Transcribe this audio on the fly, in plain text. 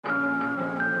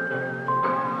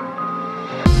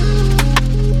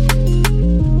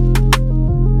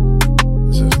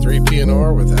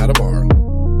Seminar with Adamar.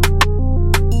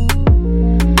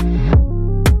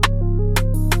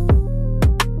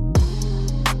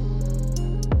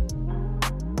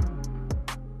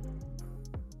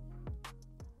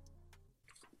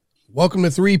 Welcome to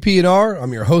 3P&R.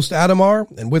 I'm your host, Adamar,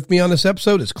 and with me on this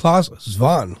episode is Clas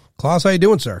Svahn. Clas, how you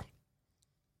doing, sir?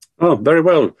 Oh, very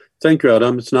well. Thank you,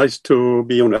 Adam. It's nice to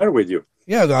be on air with you.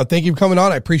 Yeah, thank you for coming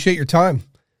on. I appreciate your time.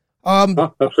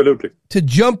 Absolutely. To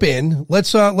jump in,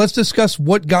 let's discuss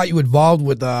what got you involved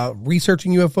with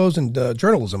researching UFOs and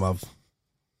journalism of.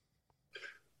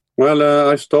 Well,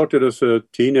 I started as a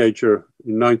teenager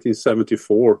in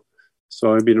 1974,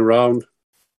 so I've been around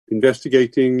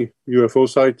investigating UFO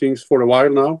sightings for a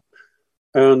while now.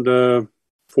 And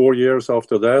 4 years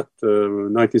after that,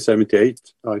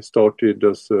 1978, I started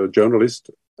as a journalist,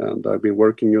 and I've been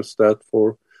working as that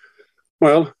for,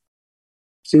 well,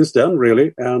 since then,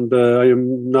 really. And I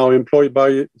am now employed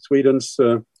by Sweden's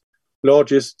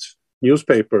largest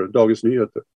newspaper, Dagens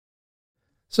Nyheter.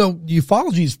 So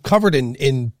ufology is covered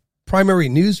in primary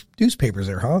newspapers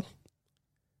there, huh?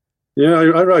 Yeah,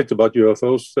 I write about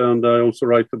UFOs, and I also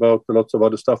write about lots of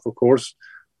other stuff, of course.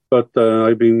 But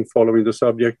I've been following the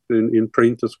subject in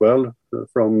print as well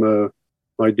from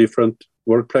my different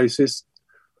workplaces.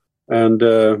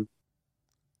 And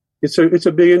it's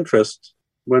a big interest.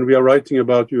 When we are writing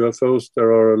about UFOs,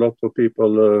 there are a lot of people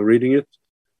reading it.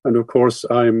 And of course,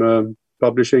 I'm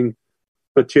publishing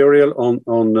material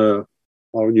on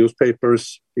our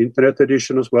newspaper's internet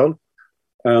edition as well.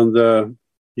 And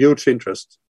huge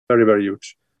interest, very, very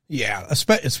huge. Yeah,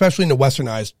 especially in the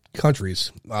westernized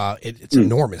countries. It's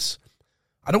enormous.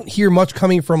 I don't hear much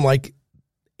coming from like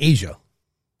Asia.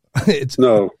 It's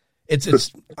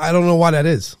I don't know why that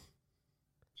is.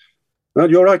 Well,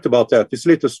 you're right about that. It's a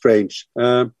little strange.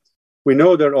 We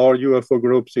know there are UFO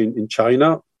groups in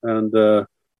China and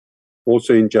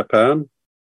also in Japan,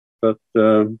 but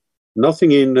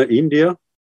nothing in India,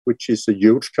 which is a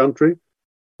huge country,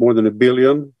 more than 1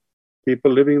 billion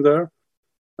people living there.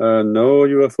 No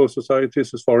UFO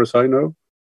societies, as far as I know.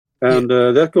 And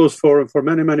that goes for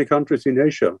many, many countries in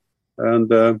Asia.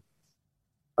 And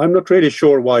I'm not really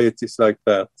sure why it is like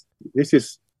that. This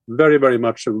is very, very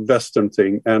much a Western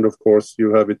thing. And of course,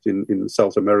 you have it in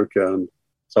South America and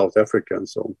South Africa and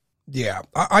so on. Yeah,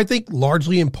 I think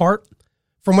largely in part,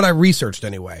 from what I researched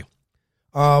anyway,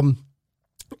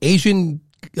 Asian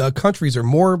countries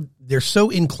are they're so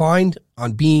inclined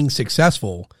on being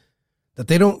successful that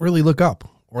they don't really look up,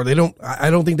 or I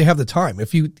don't think they have the time.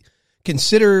 If you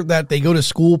consider that they go to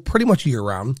school pretty much year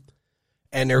round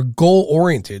and they're goal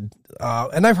oriented,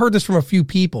 and I've heard this from a few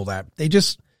people that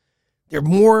they're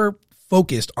more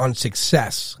focused on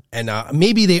success, and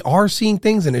maybe they are seeing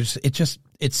things, and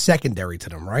it's secondary to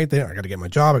them, right? I got to get my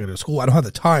job, I got to go to school. I don't have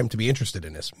the time to be interested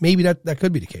in this. Maybe that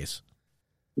could be the case.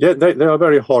 Yeah, they are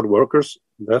very hard workers.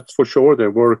 That's for sure. They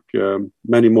work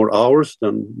many more hours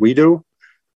than we do.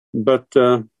 But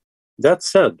that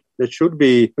said, there should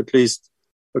be at least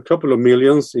a couple of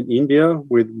millions in India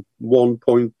with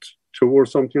 1.2 or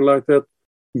something like that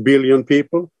billion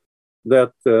people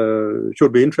that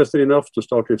should be interested enough to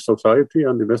start a society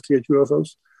and investigate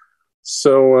UFOs.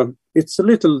 So it's a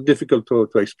little difficult to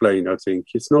explain, I think.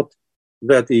 It's not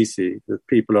that easy that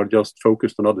people are just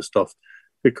focused on other stuff,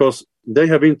 because they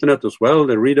have internet as well.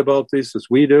 They read about this as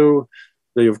we do.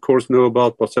 They, of course, know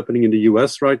about what's happening in the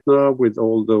U.S. right now with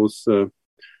all those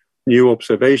new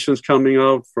observations coming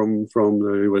out from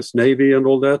the U.S. Navy and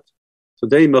all that. So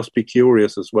they must be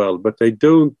curious as well, but they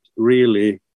don't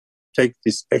really take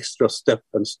this extra step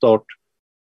and start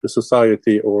a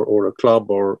society or a club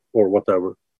or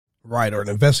whatever. Right, or an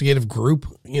investigative group.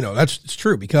 It's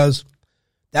true, because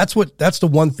that's the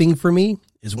one thing for me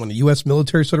is when the U.S.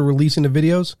 military started releasing the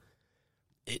videos,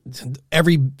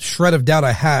 every shred of doubt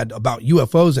I had about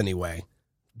UFOs anyway,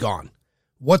 gone.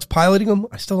 What's piloting them?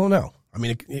 I still don't know. I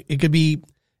mean, it could be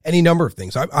any number of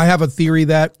things. I have a theory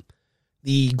that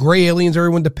the gray aliens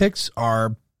everyone depicts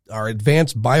are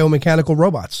advanced biomechanical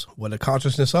robots with a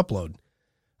consciousness upload.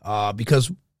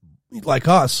 Because like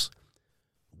us,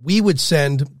 we would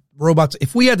send robots.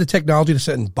 If we had the technology to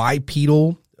send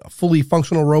bipedal, fully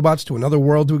functional robots to another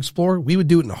world to explore, we would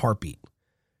do it in a heartbeat.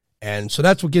 And so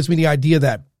that's what gives me the idea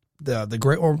that the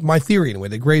gray, or my theory anyway,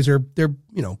 the grays they're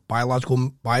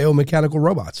biological biomechanical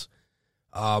robots.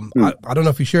 I don't know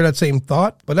if you share that same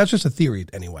thought, but that's just a theory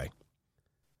anyway.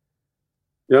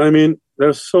 Yeah, I mean,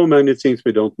 there's so many things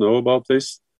we don't know about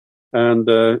this, and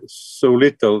so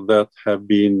little that have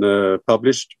been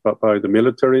published by the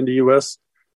military in the U.S.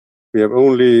 We have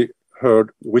only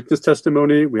heard witness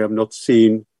testimony. We have not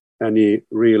seen any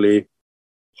really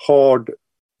hard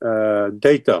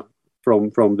data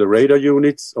from the radar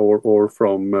units or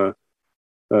from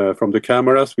the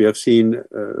cameras. We have seen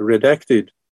redacted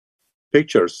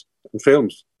pictures and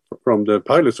films from the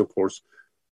pilots, of course,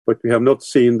 but we have not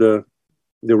seen the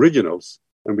originals,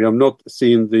 and we have not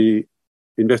seen the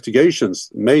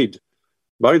investigations made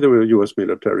by the U.S.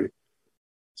 military.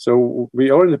 So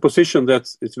we are in a position that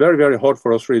it's very, very hard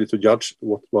for us really to judge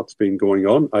what's been going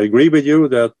on. I agree with you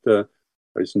that there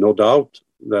is no doubt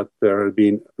that there have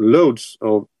been loads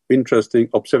of interesting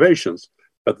observations.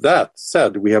 But that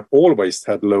said, we have always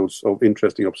had loads of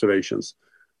interesting observations.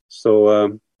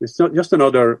 So it's not just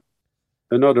another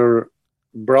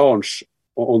branch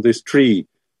on this tree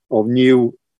of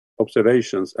new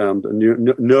observations and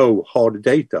no hard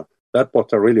data. That's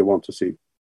what I really want to see.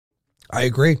 I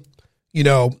agree. You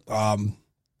know,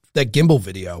 that gimbal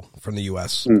video from the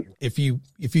U.S., if you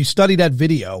study that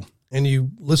video and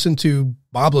you listen to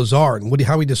Bob Lazar and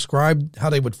how he described how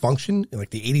they would function in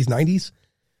like the 80s, 90s,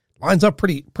 lines up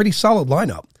pretty solid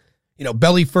lineup. You know,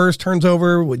 belly first, turns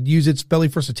over, would use its belly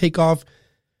first to take off.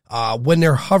 When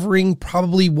they're hovering,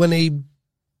 probably when they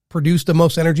produce the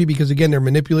most energy, because again, they're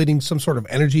manipulating some sort of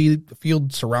energy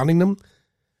field surrounding them.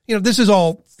 You know, this is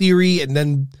all theory and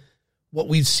then what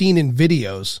we've seen in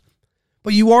videos.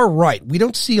 But you are right. We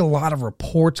don't see a lot of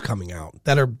reports coming out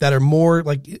that are more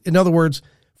like, in other words,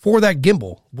 for that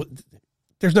gimbal,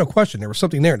 there's no question there was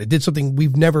something there and it did something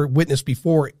we've never witnessed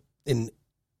before in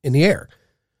the air.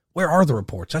 Where are the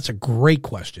reports? That's a great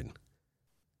question.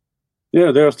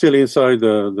 Yeah, they are still inside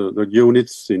the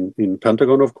units in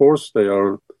Pentagon, of course. There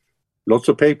are lots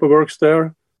of paperwork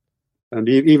there. And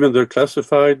even the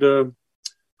classified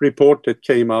report that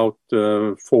came out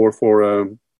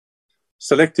for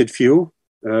selected few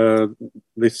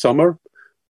this summer,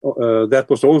 that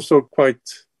was also quite,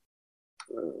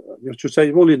 you should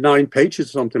say, only 9 pages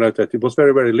or something like that. It was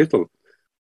very, very little.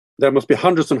 There must be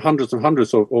hundreds and hundreds and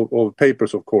hundreds of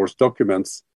papers, of course,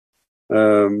 documents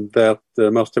that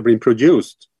must have been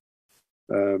produced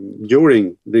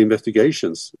during the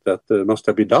investigations that must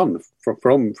have been done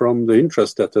from the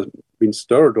interest that has been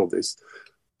stirred of this.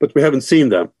 But we haven't seen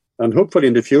them. And hopefully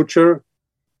in the future,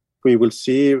 we will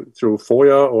see through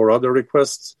FOIA or other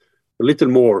requests a little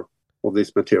more of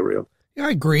this material. Yeah,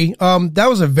 I agree. That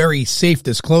was a very safe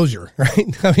disclosure,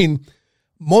 right? I mean,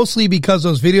 mostly because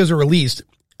those videos are released,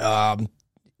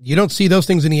 you don't see those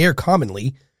things in the air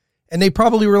commonly. And they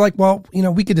probably were like, well, you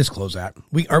know, we could disclose that.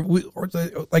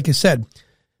 Like I said,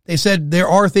 they said there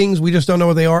are things, we just don't know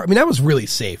what they are. I mean, that was really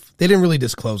safe. They didn't really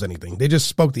disclose anything. They just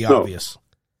spoke the obvious.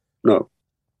 No,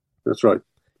 that's right.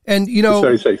 And, you know, it's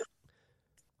very safe.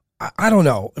 I don't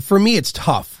know. For me, it's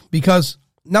tough because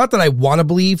not that I want to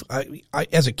believe. I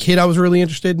as a kid, I was really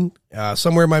interested in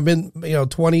somewhere in my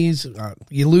 20s.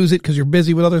 You lose it because you're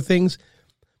busy with other things.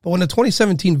 But when the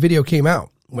 2017 video came out,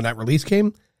 when that release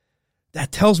came,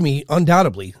 that tells me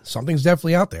undoubtedly something's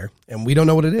definitely out there and we don't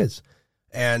know what it is.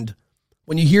 And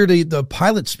when you hear the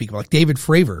pilots speak, like David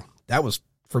Fravor,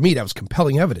 for me, that was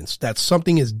compelling evidence that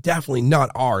something is definitely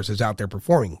not ours is out there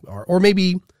performing. Or maybe,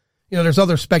 you know, there's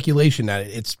other speculation that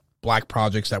it's black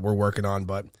projects that we're working on,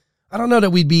 but I don't know that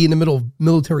we'd be in the middle of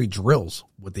military drills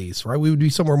with these, right? We would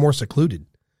be somewhere more secluded.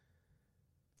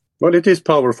 Well, it is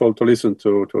powerful to listen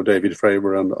to David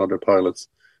Fravor and other pilots.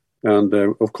 And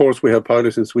of course, we have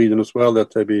pilots in Sweden as well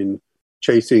that have been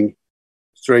chasing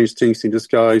strange things in the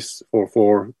skies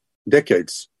for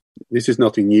decades. This is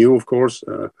nothing new, of course.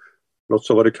 Lots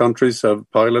of other countries have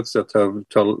pilots that have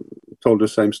told the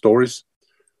same stories.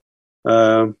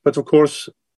 But of course,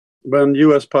 when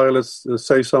U.S. pilots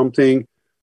say something,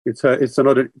 it's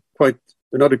another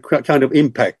kind of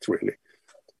impact, really.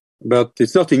 But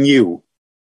it's nothing new.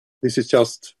 This is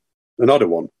just another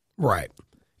one. Right.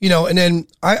 You know, and then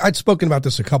I'd spoken about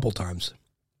this a couple times.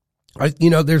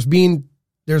 There's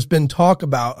been talk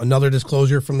about another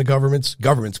disclosure from the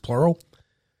governments plural.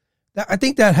 I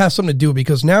think that has something to do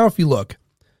because now if you look,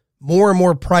 more and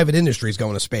more private industries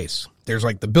going to space. There's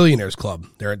like the Billionaires Club.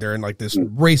 They're in like this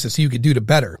race to see who could do to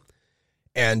better.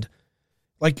 And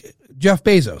like Jeff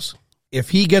Bezos, if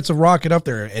he gets a rocket up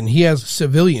there and he has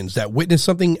civilians that witness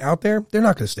something out there, they're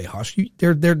not going to stay hush.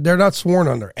 They're not sworn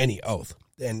under any oath.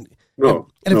 And if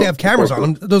they have cameras on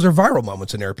them, those are viral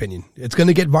moments in their opinion. It's going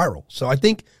to get viral. So I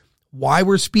think why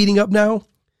we're speeding up now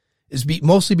is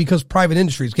mostly because private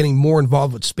industry is getting more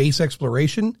involved with space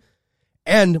exploration.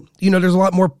 And, you know, there's a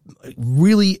lot more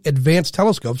really advanced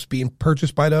telescopes being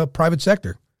purchased by the private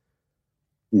sector.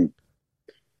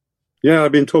 Yeah,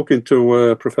 I've been talking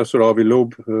to Professor Avi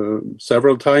Loeb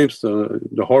several times,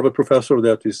 the Harvard professor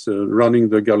that is running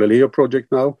the Galileo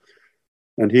project now.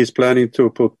 And he's planning to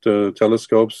put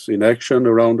telescopes in action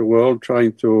around the world,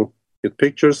 trying to get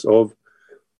pictures of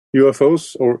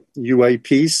UFOs or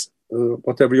UAPs,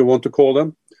 whatever you want to call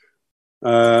them.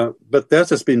 But that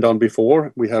has been done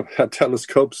before. We have had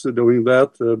telescopes doing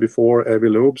that before Avi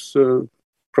Loeb's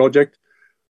project.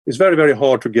 It's very, very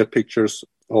hard to get pictures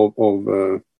of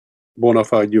bona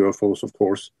fide UFOs, of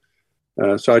course.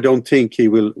 So I don't think he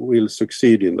will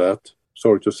succeed in that,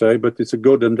 sorry to say, but it's a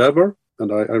good endeavor,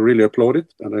 and I really applaud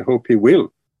it, and I hope he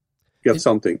will get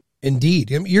something.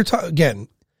 Indeed. Again,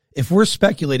 if we're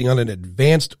speculating on an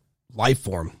advanced life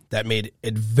form that made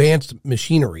advanced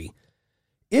machinery,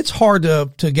 it's hard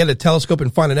to get a telescope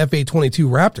and find an F-A-22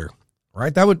 Raptor,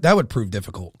 right? That would prove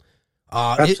difficult.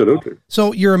 Absolutely.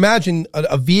 So you're imagining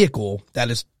a vehicle that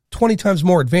is 20 times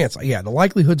more advanced. Yeah, the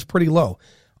likelihood's pretty low.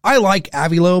 I like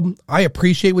Avi Loeb. I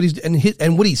appreciate what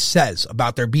and what he says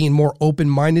about there being more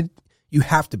open-minded. You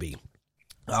have to be.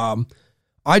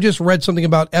 I just read something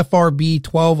about FRB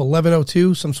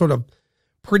 121102, some sort of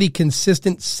pretty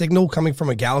consistent signal coming from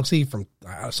a galaxy from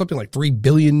something like 3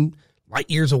 billion light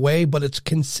years away, but it's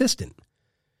consistent.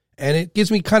 And it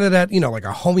gives me kind of that, like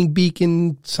a homing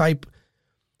beacon type.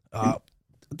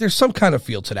 There's some kind of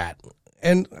feel to that.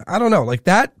 And I don't know, like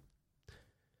that,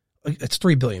 it's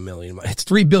 3 billion million. It's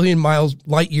 3 billion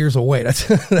light years away.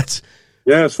 That's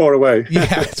yeah, it's far away.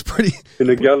 Yeah, it's pretty in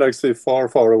a galaxy far,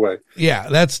 far away. Yeah,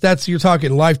 that's you're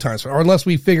talking lifetimes, or unless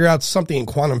we figure out something in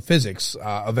quantum physics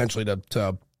eventually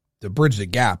to bridge the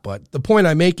gap. But the point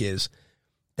I make is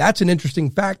that's an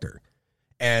interesting factor,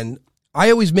 and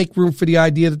I always make room for the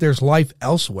idea that there's life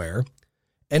elsewhere,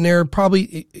 and there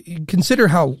probably consider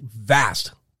how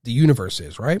vast the universe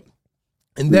is, right?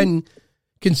 And then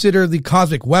consider the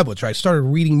cosmic web, which I started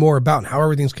reading more about and how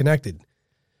everything's connected.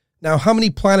 Now, how many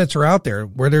planets are out there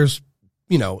where there's,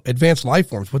 advanced life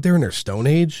forms, but they're in their Stone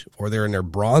Age, or they're in their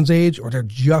Bronze Age, or they're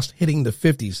just hitting the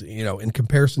 50s, in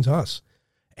comparison to us.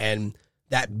 And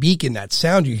that beacon, that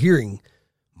sound you're hearing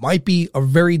might be a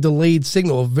very delayed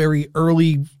signal of very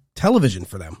early television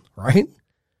for them, right?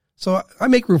 So I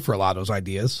make room for a lot of those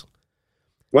ideas.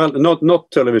 Well,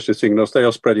 not television signals. They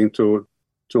are spreading too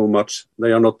much.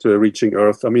 They are not reaching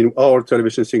Earth. I mean, our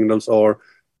television signals are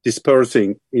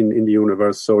dispersing in the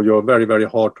universe, so you're very, very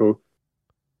hard to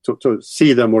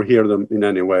see them or hear them in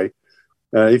any way.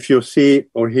 If you see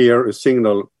or hear a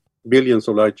signal billions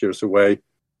of light years away,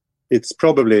 it's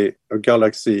probably a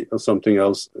galaxy or something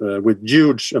else with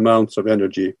huge amounts of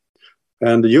energy.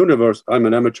 And the universe, I'm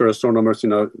an amateur astronomer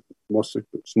since I was a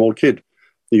small kid.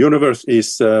 The universe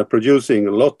is producing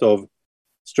a lot of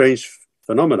strange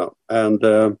phenomena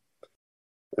and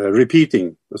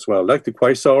repeating as well, like the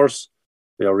quasars.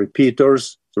 They are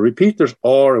repeaters. The repeaters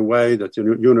are a way that the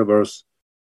universe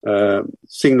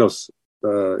signals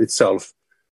itself.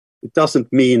 It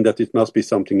doesn't mean that it must be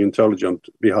something intelligent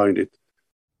behind it.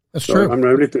 That's true. I'm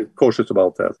a little cautious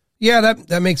about that. Yeah,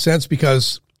 that makes sense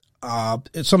because some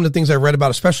of the things I read about,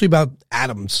 especially about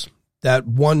atoms, that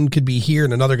one could be here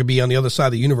and another could be on the other side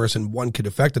of the universe and one could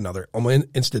affect another almost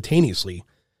instantaneously.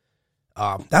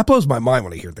 That blows my mind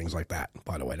when I hear things like that,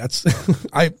 by the way. That's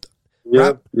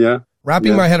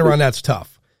Wrapping my head around that's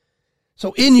tough.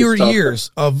 So in your years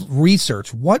of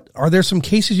research, what are there some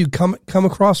cases you come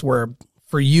across where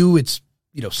for you it's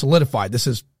solidified? This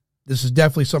is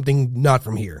definitely something not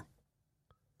from here.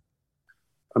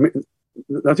 I mean,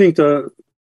 I think the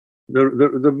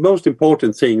most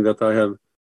important thing that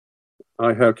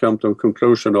I have come to a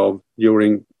conclusion of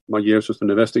during my years as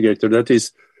an investigator, that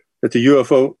is that the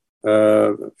UFO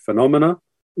phenomena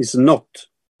is not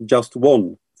just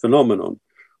one phenomenon.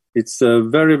 It's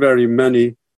very, very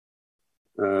many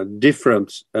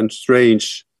different and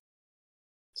strange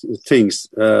things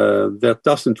that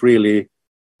doesn't really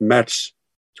match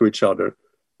to each other.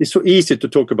 It's so easy to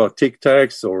talk about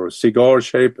tic-tacs or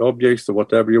cigar-shaped objects or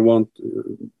whatever you want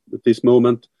at this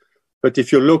moment. But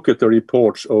if you look at the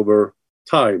reports over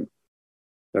time,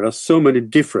 there are so many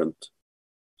different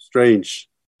strange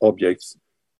objects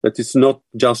that it's not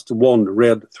just one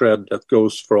red thread that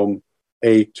goes from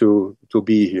A to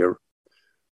B here.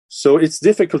 So it's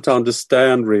difficult to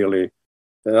understand, really.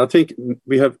 I think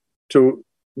we have to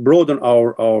broaden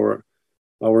our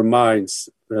minds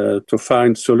to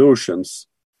find solutions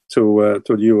to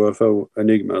the UFO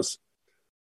enigmas.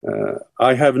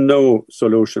 I have no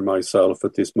solution myself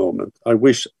at this moment. I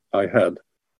wish I had.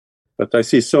 But I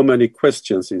see so many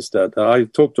questions instead. I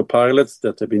talked to pilots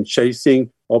that have been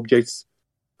chasing objects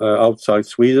outside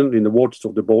Sweden in the waters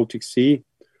of the Baltic Sea.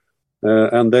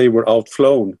 And they were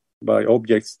outflown by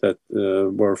objects that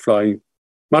were flying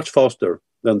much faster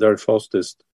than their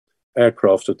fastest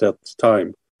aircraft at that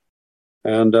time.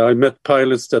 And I met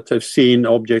pilots that have seen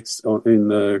objects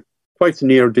in quite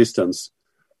near distance.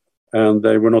 and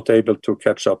they were not able to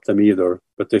catch up them either.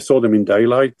 But they saw them in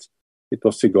daylight. It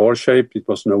was cigar-shaped. It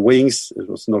was no wings. It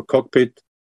was no cockpit,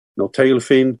 no tail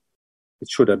fin. It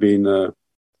should have been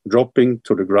dropping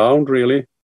to the ground, really,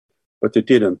 but it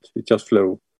didn't. It just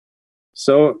flew.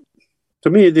 So to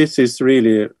me, this is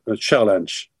really a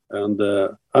challenge, and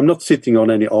I'm not sitting on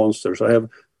any answers. I have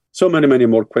so many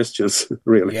more questions,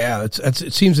 really. Yeah,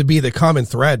 it seems to be the common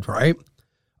thread, right?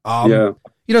 Yeah.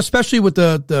 You know, especially with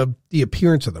the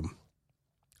appearance of them.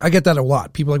 I get that a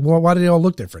lot. People are like, well, why do they all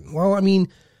look different? Well, I mean,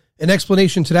 an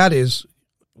explanation to that is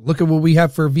look at what we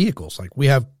have for vehicles. Like we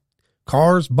have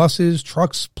cars, buses,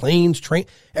 trucks, planes, train.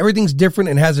 Everything's different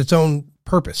and has its own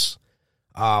purpose.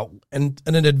 And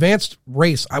an advanced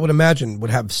race, I would imagine, would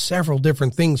have several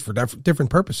different things for different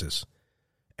purposes.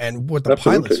 And what the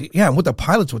Absolutely.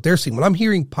 pilots, what they're seeing, when I'm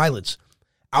hearing pilots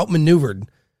outmaneuvered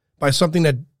by something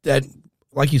that,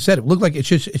 like you said, it looked like it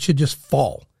should just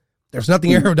fall. There's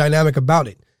nothing aerodynamic about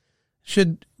it.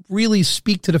 Should really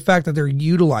speak to the fact that they're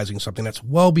utilizing something that's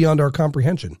well beyond our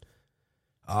comprehension.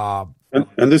 And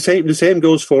the same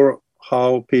goes for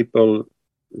how people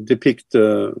depict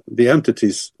the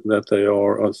entities that they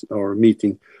are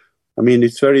meeting. I mean,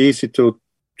 it's very easy to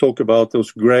talk about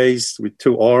those greys with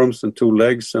 2 arms and 2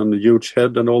 legs and a huge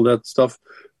head and all that stuff,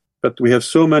 but we have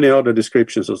so many other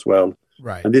descriptions as well.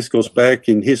 Right. And this goes back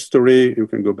in history. You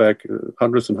can go back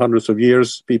hundreds and hundreds of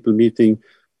years, people meeting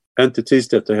entities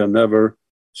that they have never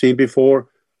seen before.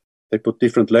 They put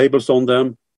different labels on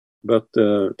them. But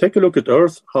take a look at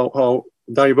Earth, how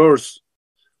diverse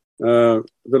the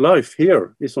life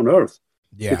here is on Earth.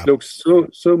 Yeah. It looks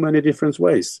so many different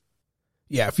ways.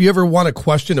 Yeah. If you ever want a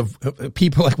question of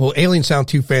people like, well, aliens sound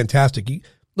too fantastic, you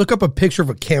look up a picture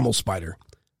of a camel spider,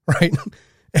 right?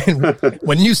 And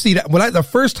when you see that, the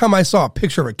first time I saw a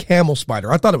picture of a camel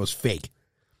spider, I thought it was fake.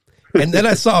 And then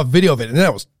I saw a video of it, and then I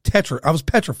was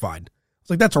petrified. It's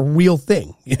like, that's a real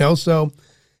thing, you know? So,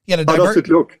 yeah. How does it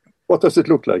look? What does it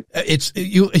look like? It's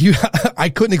you. I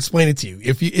couldn't explain it to you.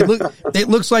 It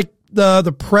looks like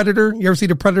the Predator. You ever see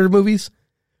the Predator movies?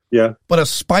 Yeah. But a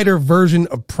spider version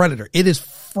of Predator. It is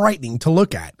frightening to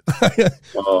look at.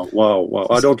 Wow.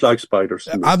 I don't like spiders.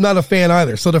 I'm not a fan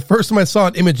either. So the first time I saw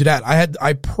an image of that,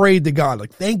 I prayed to God,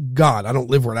 like, thank God I don't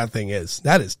live where that thing is.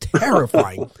 That is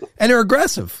terrifying. And they're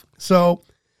aggressive. So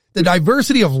the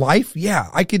diversity of life, yeah,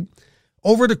 I could,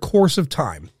 over the course of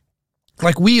time,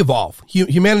 like we evolve.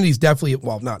 Humanity's definitely,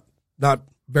 well, not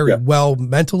very well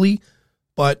mentally,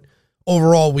 but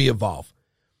overall we evolve.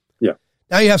 Yeah.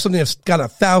 Now you have something that's got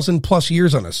 1,000+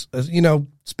 years on us, you know,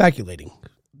 speculating.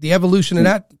 The evolution of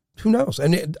that, who knows?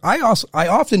 And I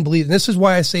often believe, and this is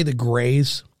why I say the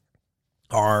grays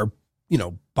are, you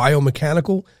know,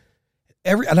 biomechanical.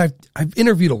 And I've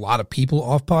interviewed a lot of people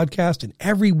off podcast, and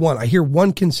everyone, I hear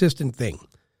one consistent thing.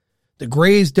 The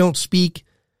grays don't speak.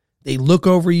 They look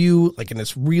over you like in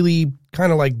this really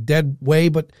kind of like dead way,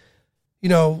 but you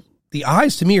know, the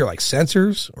eyes to me are like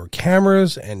sensors or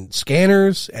cameras and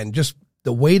scanners, and just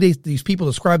the way these people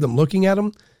describe them looking at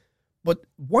them. But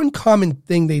one common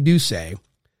thing they do say,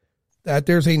 that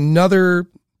there's another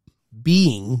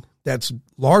being that's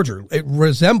larger. It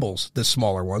resembles the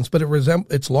smaller ones, but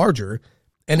it's larger,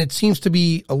 and it seems to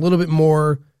be a little bit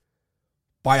more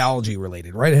biology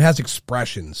related, right? It has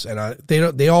expressions, and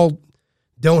they all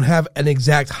don't have an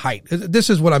exact height.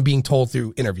 This is what I'm being told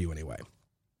through interview anyway.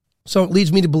 So it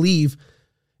leads me to believe,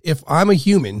 if I'm a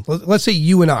human, let's say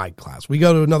you and I, Clas, we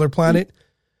go to another planet.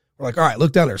 We're like, all right,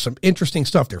 look down there. Some interesting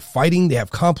stuff. They're fighting. They have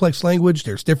complex language.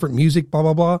 There's different music, blah,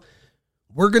 blah, blah.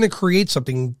 We're going to create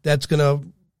something that's going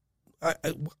to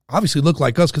obviously look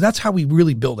like us, because that's how we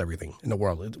really build everything in the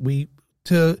world.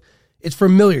 It's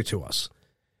familiar to us.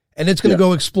 And it's going to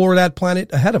go explore that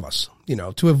planet ahead of us, you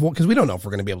know, to avoid, because we don't know if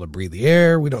we're going to be able to breathe the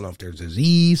air. We don't know if there's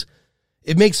disease.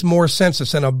 It makes more sense to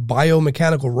send a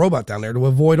biomechanical robot down there to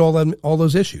avoid all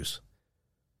those issues.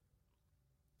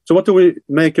 So what do we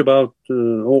make about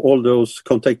all those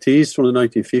contactees from the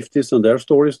 1950s and their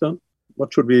stories then?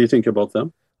 What should we think about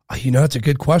them? You know, that's a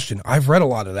good question. I've read a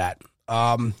lot of that.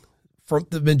 From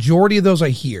the majority of those I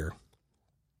hear,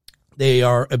 they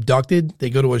are abducted. They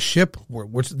go to a ship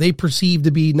which they perceive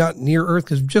to be not near Earth,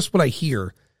 because just what I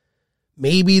hear,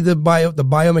 maybe the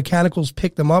biomechanicals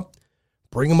pick them up,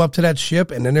 bring them up to that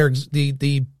ship, and then there's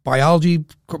the biology.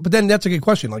 But then that's a good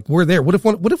question. Like, we're there. What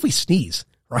if we sneeze,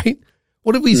 right?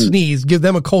 What if we sneeze, give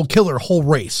them a cold killer, whole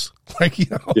race? Like, you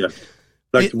know,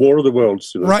 like War of the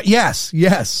Worlds, you know? Right? Yes.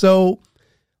 So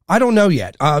I don't know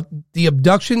yet. The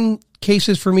abduction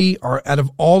cases for me are, out of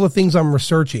all the things I'm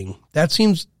researching, that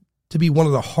seems to be one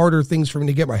of the harder things for me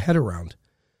to get my head around.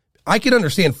 I can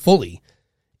understand fully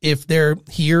if they're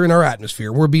here in our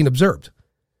atmosphere, we're being observed.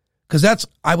 Because that's,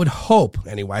 I would hope,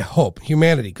 anyway, I hope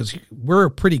humanity, because we're a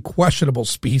pretty questionable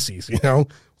species, you know,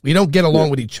 we don't get along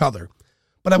with each other.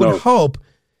 But I would hope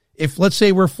if, let's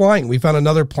say we're flying, we found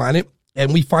another planet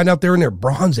and we find out they're in their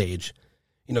Bronze Age,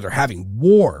 you know, they're having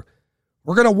war.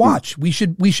 We're going to watch. We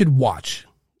should watch.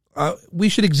 We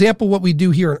should example what we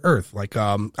do here on Earth. Like,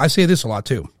 I say this a lot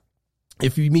too.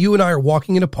 If you and I are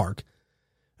walking in a park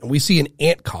and we see an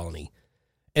ant colony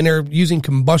and they're using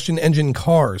combustion engine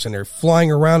cars and they're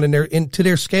flying around and they're to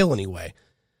their scale anyway,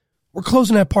 we're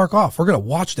closing that park off. We're going to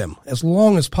watch them as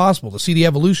long as possible to see the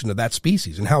evolution of that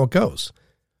species and how it goes.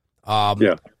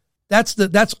 That's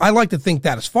I like to think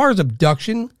that. As far as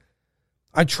abduction,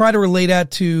 I try to relate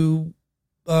that to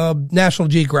National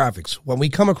Geographic's. When we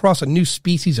come across a new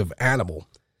species of animal,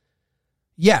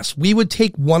 yes, we would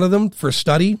take one of them for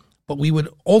study, but we would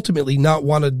ultimately not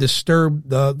want to disturb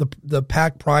the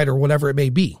pack pride or whatever it may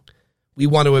be. We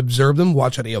want to observe them,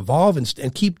 watch how they evolve,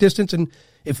 and keep distance. And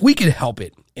if we could help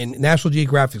it in National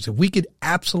Geographic's, if we could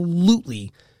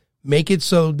absolutely make it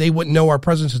so they wouldn't know our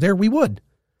presence is there, we would.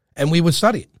 And we would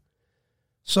study it.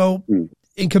 So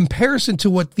in comparison to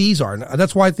what these are,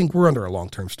 that's why I think we're under a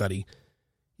long-term study.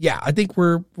 Yeah, I think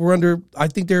we're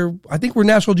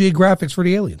National Geographic's for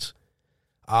the aliens.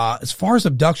 As far as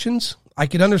abductions, I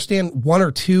could understand one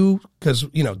or two because,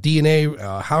 you know, DNA,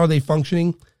 how are they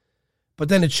functioning? But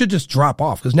then it should just drop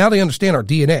off because now they understand our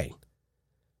DNA.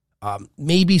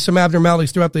 Maybe some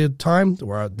abnormalities throughout the time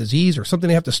or a disease or something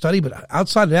they have to study. But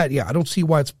outside of that, yeah, I don't see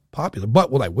why it's popular.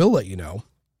 But what I will let you know,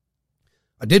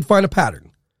 I did find a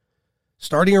pattern.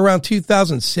 Starting around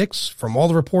 2006, from all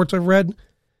the reports I've read,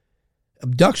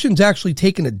 abductions actually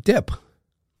taken a dip,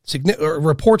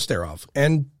 reports thereof.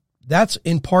 And that's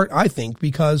in part, I think,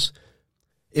 because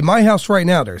in my house right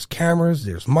now, there's cameras,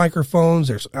 there's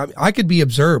microphones, I could be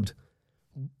observed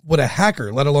with a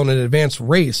hacker, let alone an advanced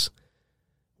race,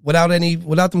 without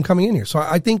them coming in here. So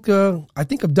I think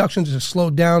abductions have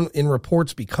slowed down in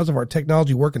reports because of our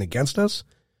technology working against us.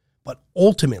 But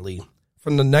ultimately,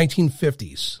 from the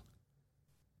 1950s,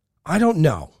 I don't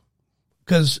know,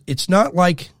 because it's not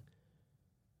like,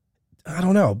 I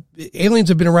don't know. Aliens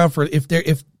have been around for,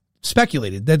 if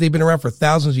speculated that they've been around for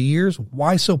thousands of years,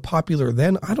 why so popular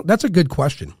then? That's a good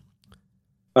question.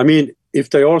 I mean,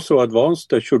 if they are so advanced,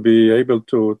 they should be able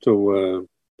to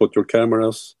put your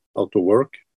cameras out to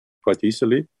work quite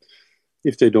easily.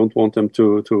 If they don't want them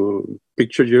to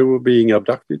picture you being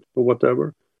abducted or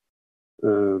whatever.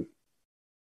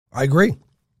 I agree.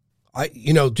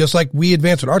 Just like we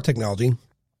advance in our technology,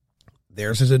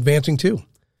 theirs is advancing too.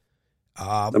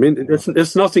 I mean,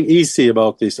 there's nothing easy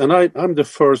about this. And I'm the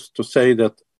first to say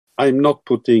that I'm not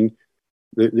putting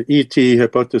the ET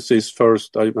hypothesis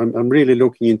first. I'm really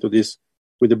looking into this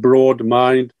with a broad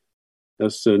mind,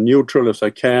 as neutral as I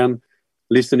can,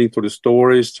 listening to the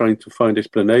stories, trying to find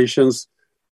explanations.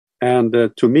 And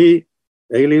to me,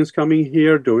 aliens coming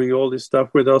here, doing all this stuff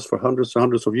with us for hundreds and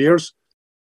hundreds of years,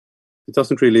 it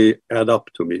doesn't really add up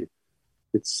to me.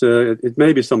 It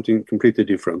may be something completely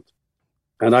different.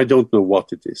 And I don't know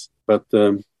what it is. But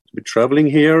to be traveling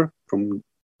here from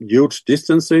huge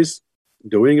distances,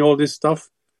 doing all this stuff,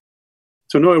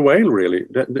 to no avail, really.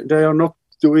 They are not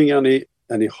doing any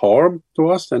harm to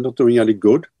us. They're not doing any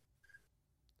good.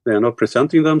 They are not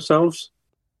presenting themselves.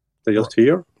 They're just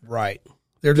here. Right.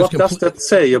 What does that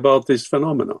say about this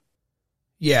phenomenon?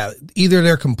 Yeah, either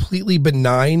they're completely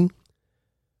benign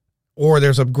or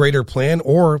there's a greater plan,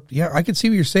 or, yeah, I can see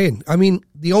what you're saying. I mean,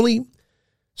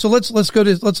 so let's look at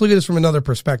this from another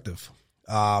perspective.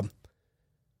 In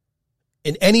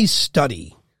any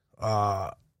study,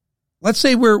 let's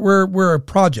say we're a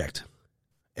project,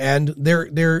 and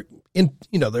they're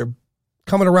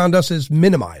coming around us as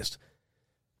minimized.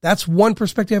 That's one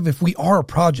perspective. If we are a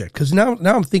project, because now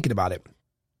I'm thinking about it.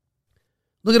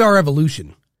 Look at our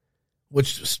evolution,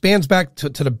 which spans back to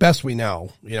the best we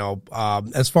know.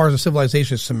 As far as the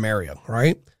civilization is Sumeria,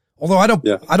 right? Although I don't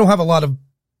have a lot of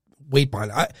weight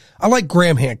behind it. I like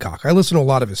Graham Hancock. I listen to a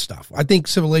lot of his stuff. I think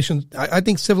civilization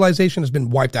has been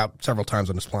wiped out several times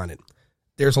on this planet.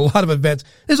 There's a lot of events.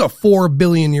 This is a 4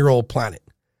 billion year old planet,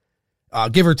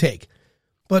 give or take.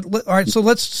 But all right, so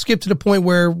let's skip to the point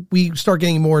where we start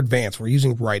getting more advanced. We're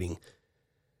using writing.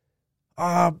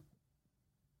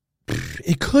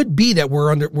 It could be that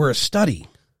we're a study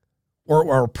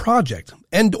or a project,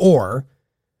 the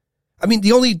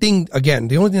only thing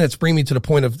that's bringing me to the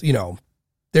point of,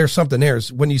 there's something there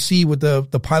is when you see what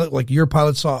the pilot, like your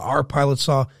pilot saw, our pilot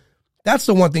saw. That's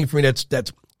the one thing for me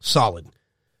that's solid.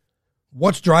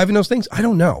 What's driving those things? I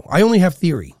don't know. I only have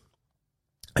theory.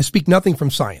 I speak nothing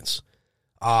from science.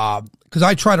 Because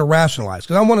I try to rationalize.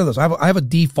 Because I'm one of those. I have a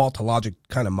default to logic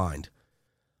kind of mind.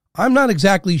 I'm not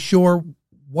exactly sure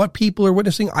what people are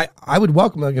witnessing. I would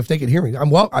welcome them if they could hear me.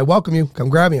 I welcome you. Come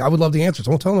grab me. I would love the answers.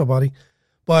 Don't tell nobody.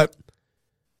 But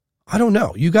I don't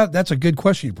know. That's a good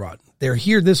question you brought. They're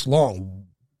here this long.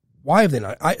 Why have they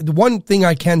not? The one thing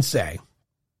I can say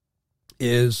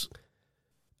is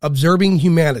observing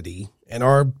humanity and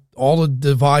all the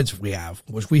divides we have,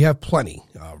 which we have plenty,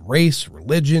 race,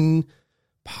 religion,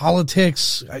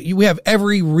 politics. We have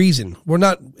every reason.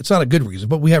 It's not a good reason,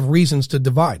 but we have reasons to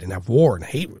divide and have war and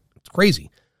hate. It's crazy.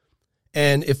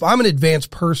 And if I'm an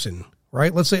advanced person,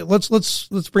 right? Let's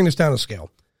bring this down a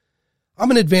scale.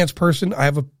 I'm an advanced person. I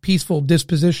have a peaceful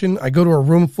disposition. I go to a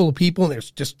room full of people and there's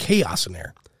just chaos in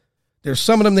there. There's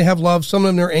some of them, they have love. Some of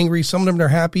them, they're angry. Some of them, they're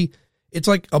happy. It's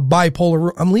like a bipolar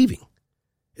room. I'm leaving.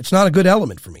 It's not a good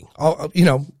element for me.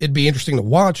 It'd be interesting to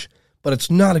watch, but it's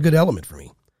not a good element for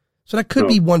me. So that could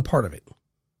be one part of it.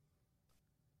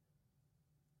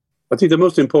 I think the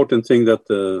most important thing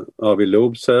that Avi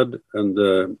Loeb said, and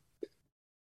the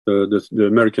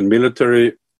American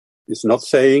military is not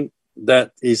saying,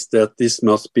 that is that this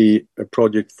must be a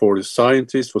project for the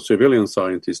scientists, for civilian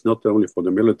scientists, not only for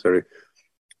the military.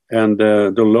 And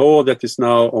the law that is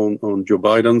now on Joe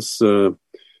Biden's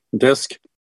desk,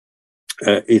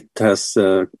 it has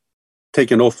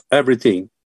taken off everything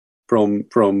from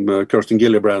Kirsten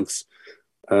Gillibrand's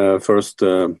first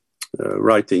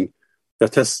writing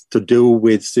that has to do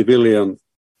with civilian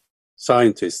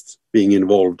scientists being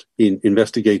involved in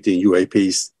investigating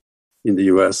UAPs in the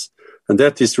US. And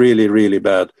that is really, really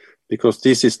bad, because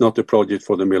this is not a project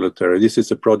for the military. This is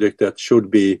a project that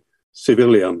should be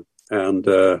civilian and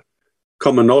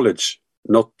common knowledge,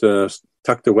 not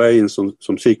tucked away in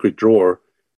some secret drawer.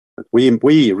 We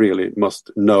really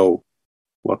must know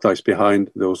what lies behind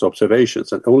those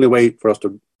observations. And the only way for us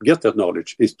to get that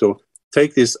knowledge is to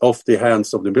take this off the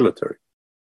hands of the military.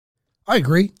 I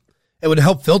agree. It would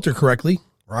help filter correctly,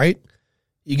 right?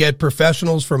 You get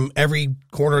professionals from every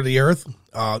corner of the earth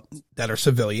that are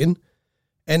civilian,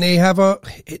 and they have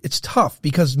it's tough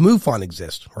because MUFON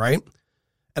exists, right?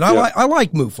 And I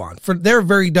like MUFON. They're a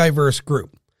very diverse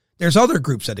group. There's other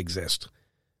groups that exist.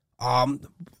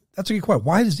 That's a good question.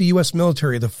 Why is the U.S.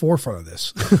 military at the forefront of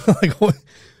this? Like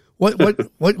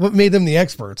what made them the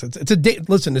experts?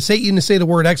 Listen, to say the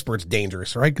word expert's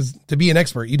dangerous, right? Because to be an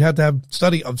expert, you'd have to have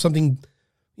study of something,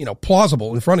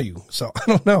 plausible in front of you. So I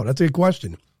don't know. That's a good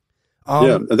question.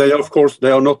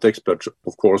 They are not experts,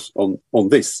 of course, on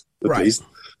this at least,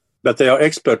 but they are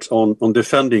experts on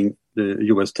defending the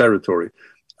U.S. territory,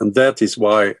 and that is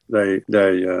why they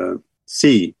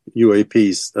see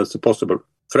UAPs as a possible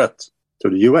threat to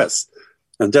the U.S.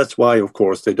 And that's why, of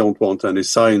course, they don't want any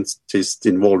scientists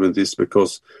involved in this,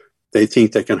 because they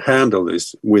think they can handle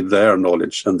this with their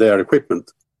knowledge and their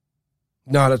equipment.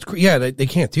 No, they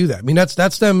can't do that. I mean,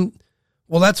 that's them.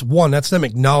 Well, that's them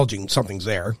acknowledging something's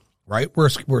there, right?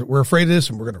 We're afraid of this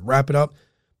and we're going to wrap it up,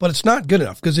 but it's not good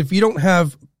enough, because if you don't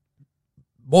have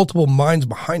multiple minds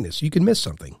behind this, you can miss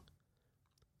something.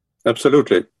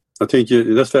 Absolutely. I think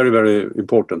that's very, very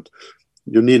important.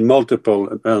 You need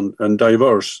multiple and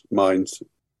diverse minds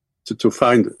to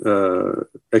find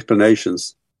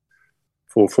explanations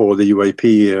for the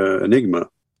UAP enigma.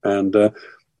 And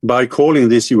by calling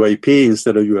this UAP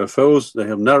instead of UFOs, they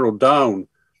have narrowed down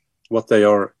what they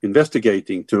are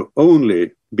investigating to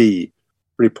only be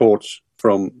reports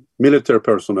from military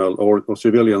personnel or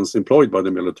civilians employed by the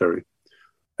military,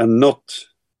 and not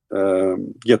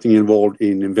getting involved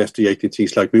in investigating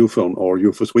things like MUFON or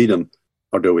UFO Sweden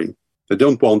are doing. They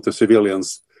don't want the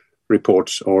civilians'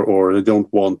 reports, or they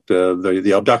don't want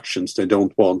the abductions. They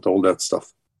don't want all that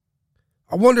stuff.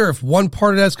 I wonder if one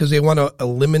part of that's because they want to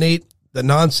eliminate the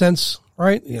nonsense,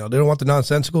 right? They don't want the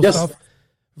nonsensical stuff.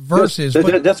 Versus...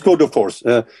 Yes, that's good, of course.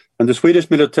 And the Swedish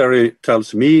military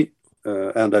tells me,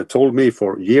 and they told me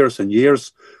for years and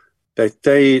years, that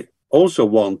they also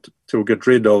want to get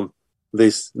rid of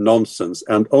this nonsense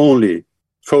and only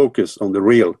focus on the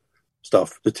real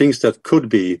stuff, the things that could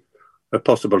be a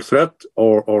possible threat,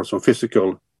 or some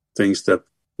physical things that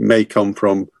may come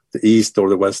from the east or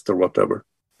the west or whatever.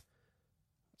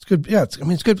 It's good. Yeah,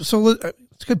 it's good. So it's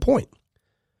a good point.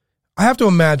 I have to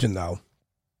imagine, though,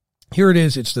 here it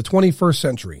is. It's the 21st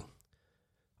century.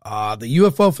 The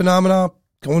UFO phenomena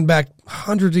going back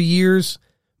hundreds of years,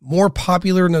 more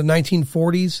popular in the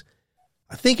 1940s.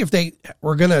 I think if they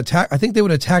were going to attack, I think they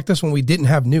would attack us when we didn't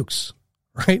have nukes,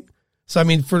 right? So, I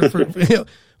mean, for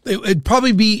it'd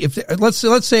probably be, if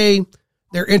let's say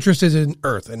their interest is in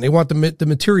Earth and they want the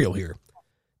material here,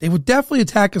 they would definitely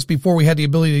attack us before we had the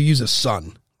ability to use a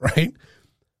sun, right?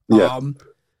 Yeah.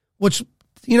 Which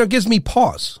gives me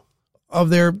pause of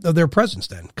their presence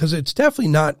then, because it's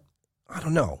definitely not I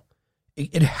don't know.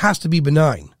 It has to be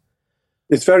benign.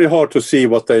 It's very hard to see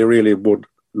what they really would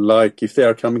like if they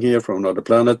are coming here from another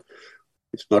planet.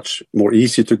 It's much more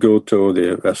easy to go to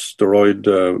the asteroid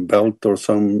belt or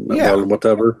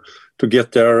whatever to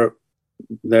get their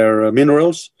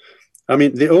minerals. I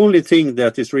mean, the only thing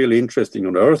that is really interesting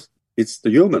on Earth, it's the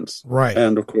humans, right?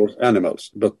 And of course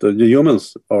animals. But the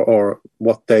humans are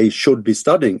what they should be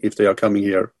studying if they are coming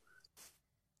here.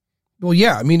 Well,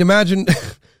 yeah. I mean, imagine.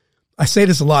 I say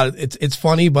this a lot. It's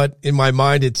funny, but in my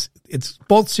mind, it's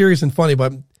both serious and funny.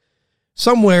 But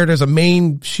somewhere there's a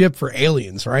main ship for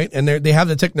aliens, right? And they have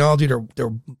the technology.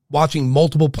 They're watching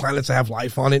multiple planets that have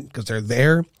life on it because they're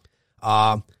there.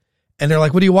 And they're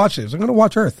like, "What are you watching?" I'm going to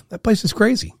watch Earth. That place is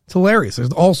crazy. It's hilarious.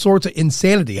 There's all sorts of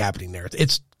insanity happening there.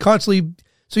 It's constantly.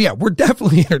 So yeah, we're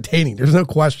definitely entertaining. There's no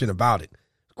question about it.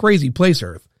 Crazy place,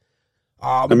 Earth.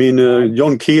 I mean,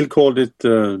 John Keel called it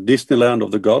Disneyland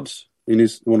of the gods in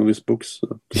one of his books.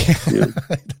 Yeah.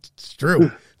 It's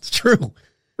true. It's true.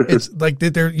 It's like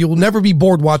you'll never be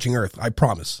bored watching Earth. I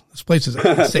promise. This place is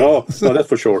insane. No, that's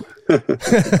for sure.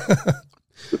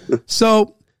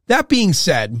 So that being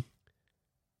said,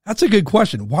 that's a good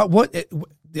question. What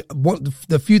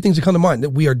the few things that come to mind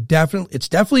that it's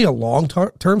definitely a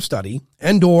long-term study,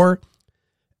 and/or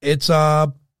it's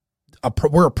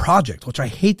we're a project, which I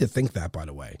hate to think that, by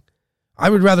the way. I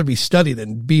would rather be studied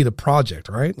than be the project,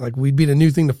 right? Like we'd be the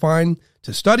new thing to find.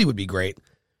 To study would be great,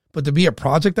 but to be a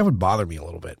project, that would bother me a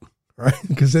little bit, right?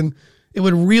 Because then it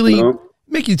would really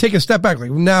make you take a step back.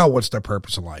 Like, now what's the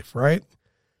purpose of life, right?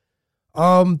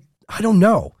 I don't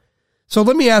know. So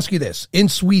let me ask you this. In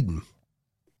Sweden,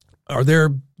 are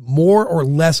there more or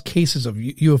less cases of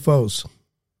UFOs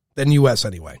than U.S.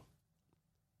 anyway?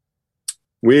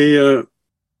 We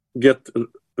get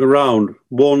around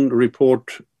one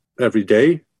report every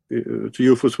day to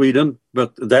UFO Sweden.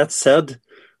 But that said,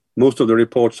 most of the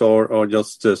reports are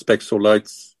just specks of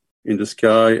lights in the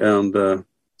sky and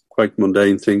quite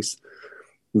mundane things.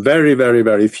 Very, very,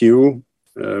 very few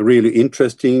really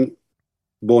interesting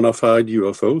bona fide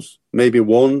UFOs, maybe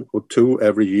one or two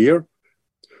every year.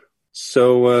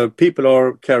 So people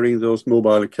are carrying those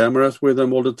mobile cameras with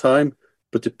them all the time,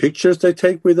 but the pictures they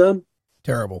take with them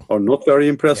terrible are not very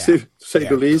impressive, to say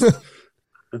the least.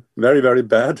 Very, very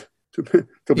bad,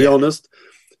 to be honest.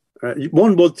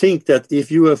 One would think that if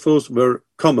UFOs were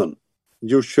common,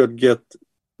 you should get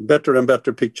better and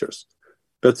better pictures.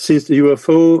 But since the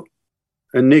UFO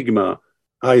enigma,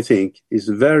 I think, is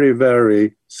very,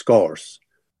 very scarce,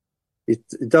 it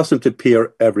doesn't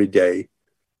appear every day.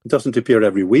 It doesn't appear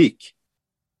every week.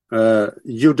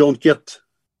 You don't get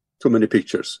too many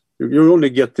pictures. You only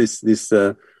get these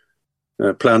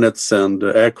planets and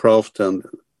aircraft, and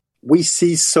we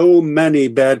see so many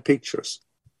bad pictures.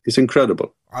 It's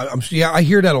incredible. I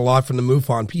hear that a lot from the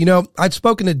MUFON. You know, I'd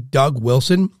spoken to Doug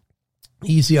Wilson.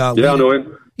 He's I know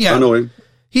him. Yeah, I know him.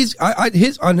 He's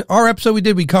on our episode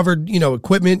we covered,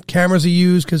 equipment, cameras he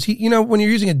used, because when you're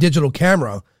using a digital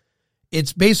camera,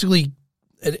 it's basically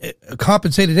a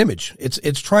compensated image.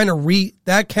 It's trying to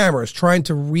that camera is trying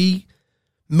to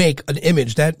remake an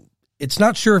image that it's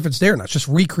not sure if it's there or not. It's just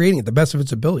recreating it the best of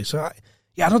its ability. So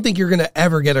I don't think you're going to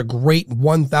ever get a great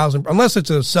 1,000 unless it's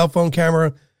a cell phone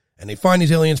camera and they find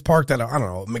these aliens parked at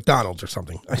McDonald's or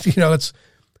something. That's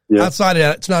outside of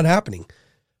that, it's not happening.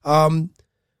 And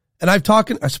I've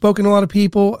spoken to a lot of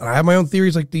people, and I have my own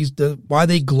theories like why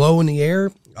they glow in the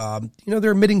air.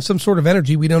 They're emitting some sort of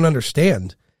energy we don't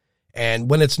understand. And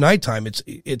when it's nighttime,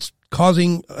 it's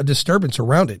causing a disturbance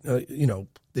around it.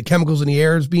 The chemicals in the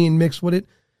air is being mixed with it.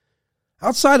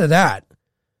 Outside of that,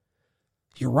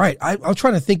 you're right. I'm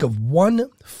trying to think of one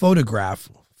photograph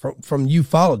from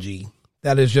ufology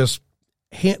that is just.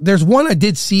 There's one I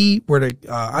did see where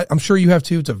I'm sure you have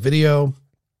too. It's a video,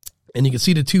 and you can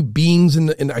see the two beings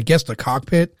in I guess the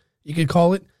cockpit, you could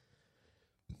call it.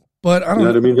 But I don't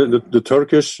know. I mean the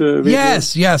Turkish video?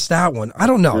 Yes, that one. I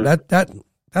don't know. Yeah.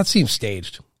 That seems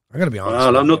staged. I got to be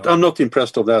honest. I'm not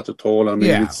impressed of that at all. I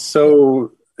mean, it's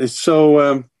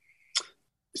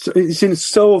in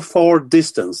so far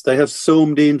distance. They have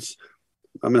zoomed in,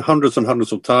 hundreds and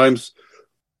hundreds of times,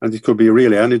 and it could be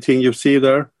really anything you see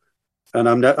there. And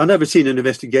I've never seen an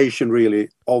investigation really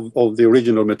of the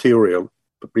original material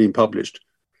being published.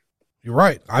 You're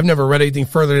right. I've never read anything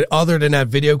further other than that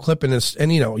video clip and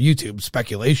YouTube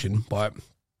speculation, but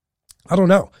I don't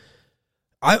know.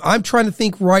 I'm trying to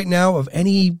think right now of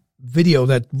any video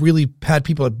that really had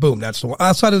people at boom. That's the one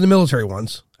outside of the military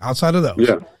ones. Outside of those,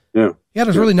 yeah.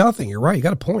 There's really nothing. You're right. You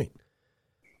got a point.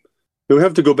 You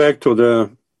have to go back to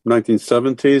the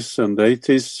 1970s and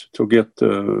 80s to get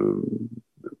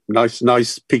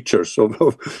nice pictures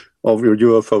of of your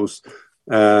UFOs.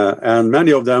 And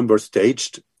many of them were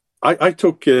staged. I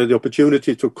took the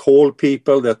opportunity to call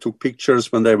people that took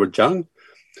pictures when they were young,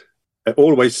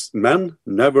 always men,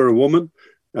 never a woman.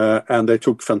 And they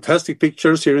took fantastic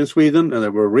pictures here in Sweden, and they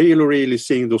were really, really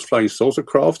seeing those flying saucer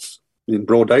crafts in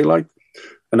broad daylight.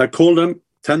 And I called them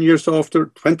 10 years after,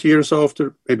 20 years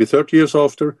after, maybe 30 years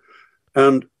after,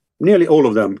 and nearly all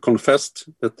of them confessed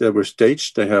that they were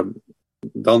staged. They have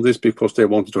done this because they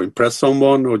wanted to impress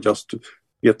someone or just to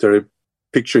get their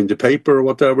picture in the paper or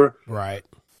whatever. Right.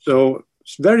 So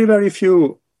very, very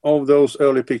few of those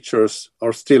early pictures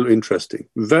are still interesting.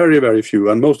 Very, very few.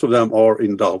 And most of them are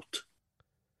in doubt.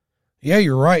 Yeah,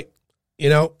 you're right.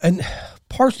 And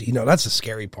partially, that's the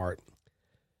scary part.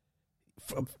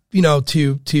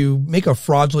 To make a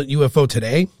fraudulent UFO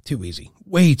today, too easy.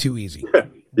 Way too easy.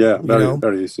 Yeah,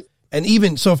 very easy. And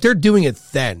even so, if they're doing it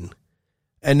then,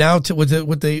 and now with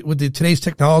the today's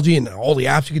technology and all the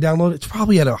apps you can download, it's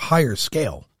probably at a higher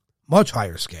scale, much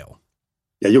higher scale.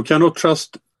 Yeah, you cannot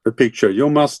trust a picture. You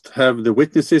must have the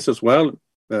witnesses as well.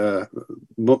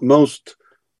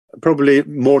 Probably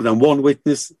more than one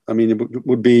witness. I mean, it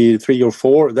would be 3 or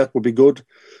 4. That would be good.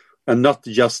 And not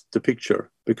just the picture,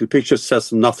 because the picture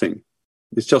says nothing.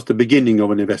 It's just the beginning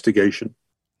of an investigation.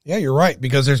 Yeah, you're right,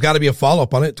 because there's got to be a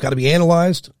follow-up on it. It's got to be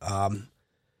analyzed. But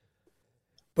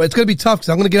it's going to be tough because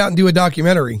I'm going to get out and do a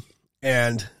documentary.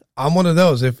 And I'm one of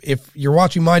those. If you're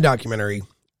watching my documentary,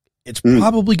 it's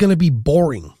probably going to be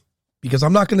boring because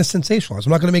I'm not going to sensationalize.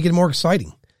 I'm not going to make it more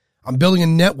exciting. I'm building a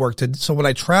network so when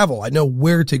I travel, I know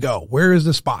where to go. Where is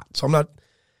the spot? So I'm not,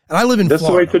 and I live in Florida.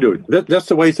 The way to do it. That's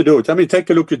the way to do it. I mean,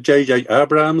 take a look at J.J.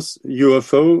 Abrams'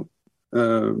 UFO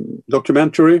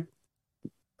documentary.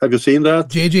 Have you seen that?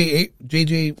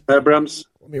 J.J. Abrams.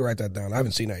 Let me write that down. I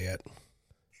haven't seen that yet.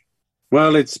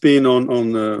 Well, it's been on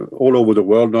all over the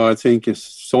world now. I think I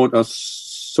saw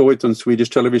it on Swedish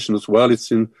television as well.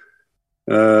 It's in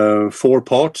 4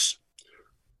 parts.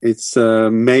 It's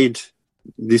made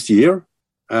this year,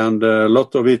 and a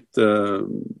lot of it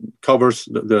covers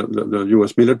the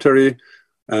U.S. military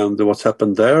and what's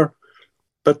happened there.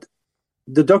 But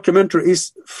the documentary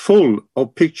is full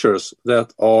of pictures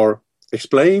that are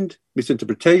explained,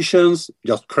 misinterpretations,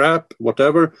 just crap,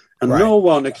 whatever, and no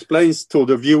one explains to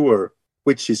the viewer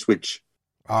which is which.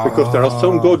 Because there are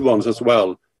some good ones as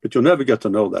well, but you'll never get to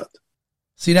know that.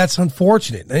 See, that's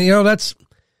unfortunate. And, that's,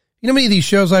 many of these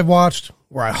shows I've watched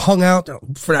where I hung out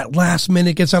for that last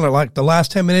minute, gets on like the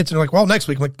last 10 minutes, and they're like, well, next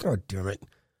week. I'm like, oh, damn it.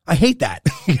 I hate that.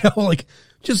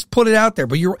 Just put it out there.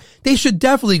 But they should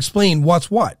definitely explain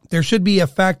what's what. There should be a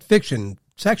fact fiction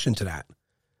section to that.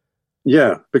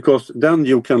 Yeah, because then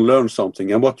you can learn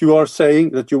something. And what you are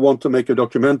saying, that you want to make a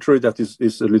documentary that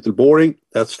is a little boring,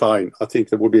 that's fine. I think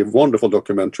that would be a wonderful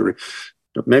documentary.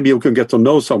 Maybe you can get to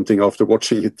know something after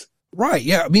watching it. Right,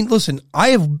 yeah. I mean, listen, I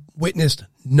have witnessed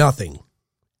nothing,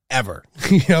 ever.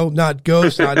 Not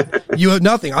ghosts,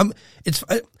 nothing.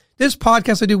 This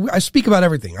podcast I speak about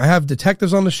everything. I have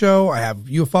detectives on the show. I have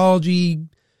ufology,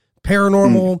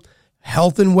 paranormal,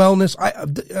 health and wellness.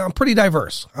 I'm pretty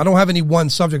diverse. I don't have any one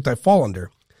subject I fall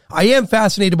under. I am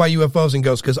fascinated by UFOs and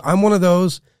ghosts because I'm one of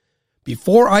those,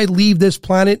 before I leave this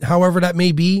planet, however that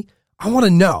may be, I want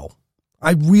to know.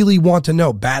 I really want to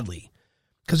know badly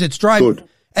because it's driving. Good.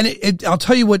 And I'll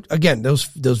tell you what, again, those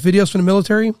videos from the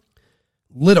military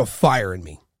lit a fire in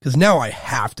me because now I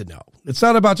have to know. It's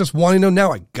not about just wanting to know.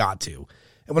 Now I got to.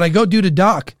 And when I go do the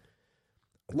doc,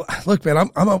 look, man,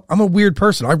 I'm a weird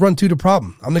person. I run to the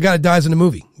problem. I'm the guy that dies in the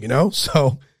movie,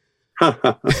 So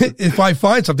if I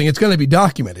find something, it's going to be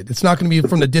documented. It's not going to be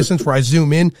from the distance where I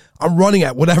zoom in. I'm running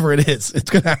at whatever it is. It's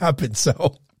going to happen.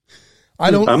 So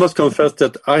I must confess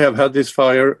that I have had this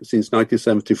fire since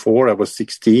 1974. I was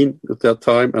 16 at that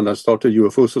time, and I started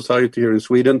UFO Society here in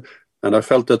Sweden, and I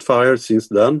felt that fire since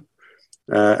then.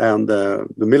 And the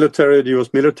U.S.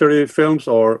 military films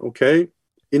are okay,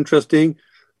 interesting,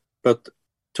 but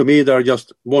to me, they're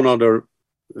just one other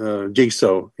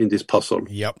jigsaw in this puzzle.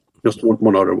 Yep. Just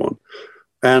one other one.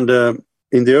 And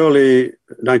in the early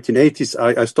 1980s,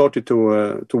 I started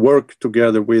to work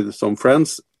together with some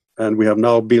friends, and we have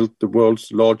now built the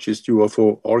world's largest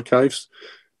UFO archives,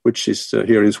 which is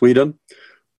here in Sweden.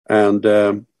 And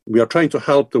we are trying to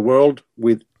help the world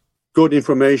with good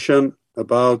information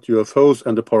about UFOs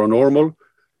and the paranormal.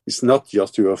 It's not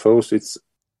just UFOs, it's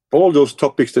all those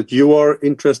topics that you are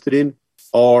interested in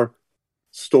are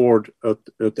stored at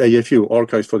AFU,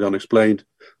 Archives for the Unexplained,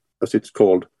 as it's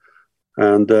called.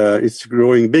 And it's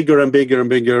growing bigger and bigger and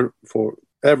bigger for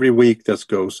every week that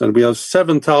goes. And we have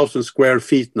 7,000 square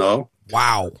feet now.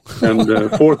 Wow.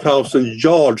 And 4,000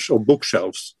 yards of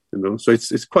bookshelves. So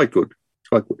it's quite good. It's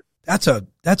quite good. That's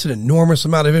an enormous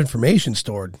amount of information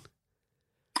stored.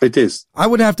 It is. I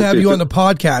would have to have you on the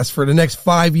podcast for the next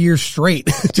 5 years straight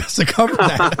just to cover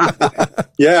that.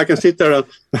 Yeah, I can sit there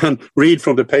and read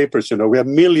from the papers. We have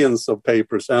millions of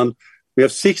papers, and we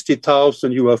have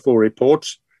 60,000 UFO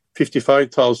reports,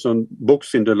 55,000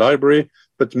 books in the library,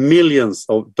 but millions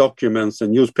of documents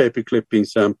and newspaper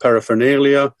clippings and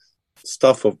paraphernalia,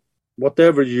 stuff of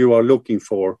whatever you are looking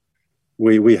for.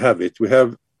 We have it. We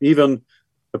have even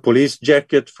a police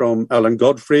jacket from Alan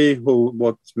Godfrey, who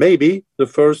was maybe the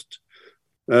first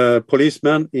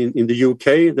policeman in the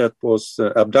UK that was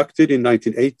abducted in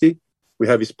 1980. We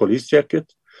have his police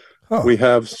jacket. Oh. We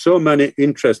have so many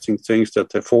interesting things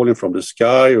that have fallen from the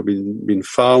sky or been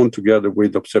found together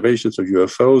with observations of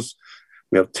UFOs.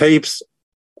 We have tapes,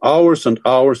 hours and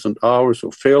hours and hours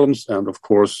of films, and of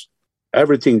course,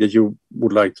 everything that you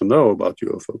would like to know about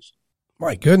UFOs.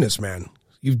 My goodness, man.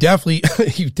 You've definitely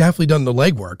done the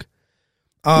legwork.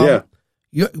 Yeah.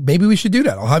 Maybe we should do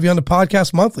that. I'll have you on the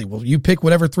podcast monthly. Will you pick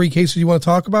whatever 3 cases you want to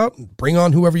talk about? Bring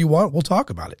on whoever you want. We'll talk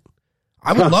about it.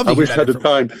 I would love to. I wish I had the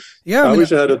time. Yeah, I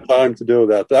wish I had the time to do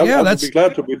that. I would be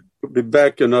glad to be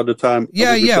back another time.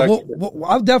 Yeah. Well,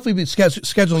 I'll definitely be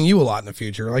scheduling you a lot in the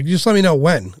future. Like, just let me know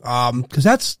when. Because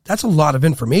that's a lot of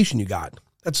information you got.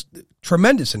 That's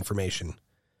tremendous information.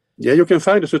 Yeah, you can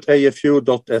find us at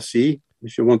afu.se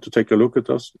if you want to take a look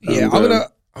at us. Yeah,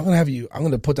 I'm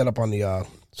gonna put that up on the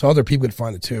so other people can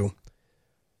find it too.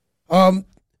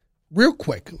 Real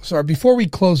quick, sorry, before we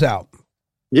close out.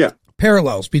 Yeah.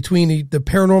 Parallels between the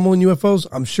paranormal and UFOs.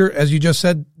 I'm sure, as you just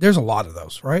said, there's a lot of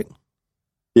those, right?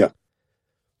 Yeah.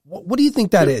 What do you think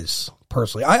that is,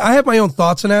 personally? I have my own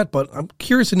thoughts on that, but I'm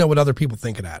curious to know what other people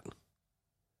think of that.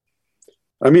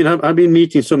 I mean, I've been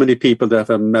meeting so many people that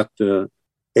have met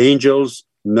angels,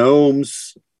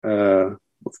 gnomes,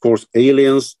 of course,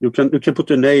 aliens. You can put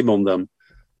a name on them,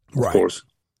 of course.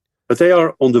 But they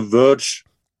are on the verge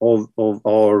of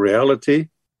our reality,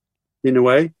 in a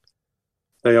way.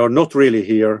 They are not really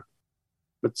here,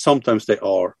 but sometimes they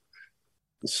are.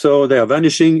 So they are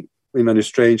vanishing in many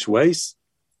strange ways.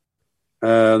 They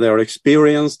are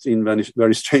experienced in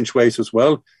very strange ways as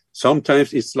well.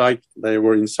 Sometimes it's like they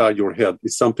were inside your head.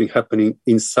 It's something happening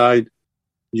inside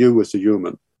you as a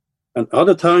human. And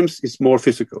other times it's more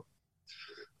physical.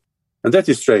 And that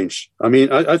is strange. I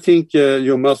mean, I think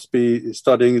you must be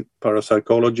studying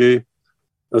parapsychology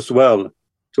as well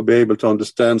to be able to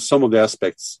understand some of the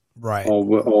aspects of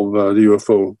the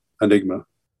UFO enigma.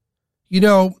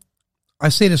 I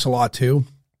say this a lot too.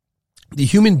 The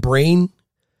human brain,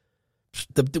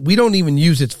 we don't even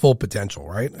use its full potential,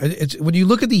 right? It's when you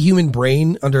look at the human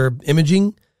brain under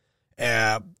imaging,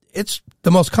 it's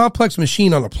the most complex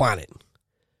machine on the planet.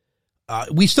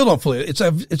 We still don't fully. It's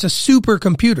a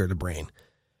supercomputer, the brain,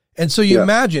 and so you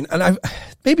imagine. And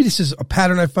maybe this is a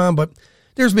pattern I found, but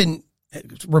there's been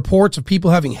reports of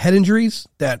people having head injuries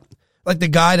that, like the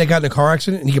guy that got in a car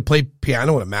accident and he could play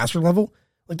piano at a master level.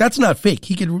 Like, that's not fake.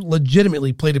 He could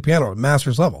legitimately play the piano at a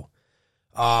master's level.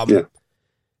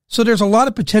 So there's a lot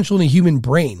of potential in the human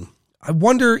brain. I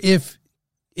wonder if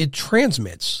it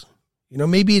transmits.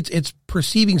 Maybe it's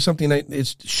perceiving something that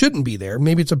it shouldn't be there.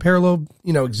 Maybe it's a parallel,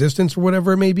 existence or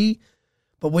whatever it may be.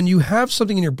 But when you have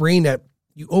something in your brain that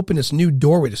you open this new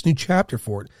doorway, this new chapter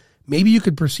for it, maybe you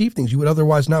could perceive things you would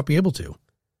otherwise not be able to.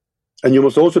 And you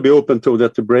must also be open to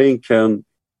that the brain can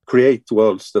create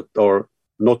worlds that are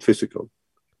not physical.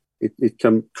 It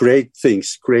can create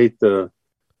things, create the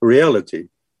reality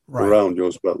around you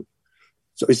as well.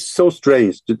 So it's so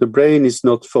strange that the brain is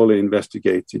not fully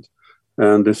investigated.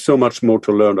 And there's so much more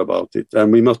to learn about it.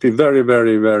 And we must be very,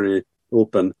 very, very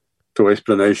open to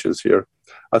explanations here.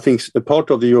 I think a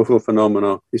part of the UFO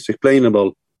phenomena is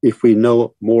explainable if we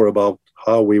know more about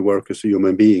how we work as a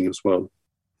human being as well.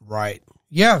 Right.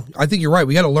 Yeah, I think you're right.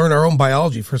 We got to learn our own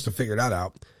biology first to figure that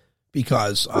out,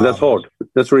 because that's hard.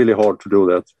 That's really hard to do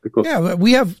that.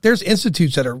 Because there's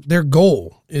institutes that their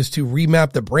goal is to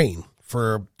remap the brain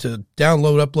to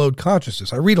download, upload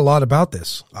consciousness. I read a lot about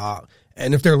this.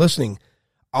 And if they're listening,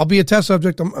 I'll be a test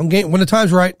subject. I'm getting, when the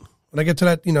time's right, when I get to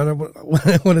that,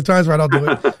 when the time's right, I'll do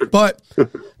it. But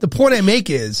the point I make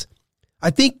is, I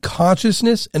think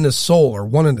consciousness and the soul are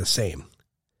one and the same.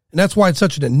 And that's why it's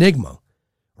such an enigma,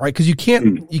 right? Because you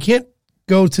can't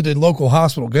go to the local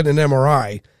hospital, get an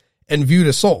MRI, and view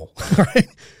the soul, right?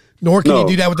 Nor can you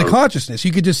do that with the consciousness.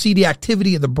 You could just see the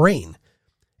activity of the brain.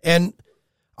 And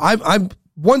I'm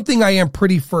one thing I am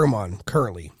pretty firm on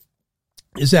currently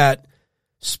is that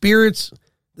spirits,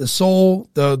 the soul,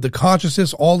 the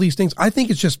consciousness, all these things, I think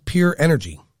it's just pure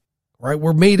energy, right?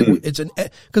 We're made,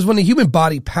 because when the human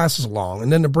body passes along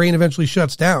and then the brain eventually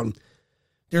shuts down,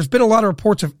 there's been a lot of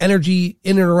reports of energy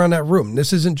in and around that room.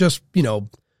 This isn't just,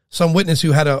 some witness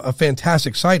who had a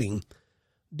fantastic sighting.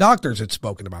 Doctors had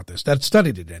spoken about this, that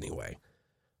studied it anyway.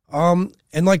 And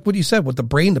like what you said with the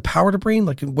brain, the power of the brain,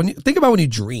 like when you think about when you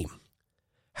dream,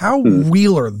 how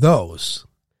real are those?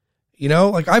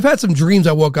 Like I've had some dreams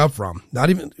I woke up from, not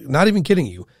even kidding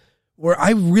you, where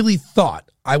I really thought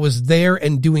I was there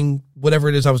and doing whatever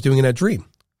it is I was doing in that dream.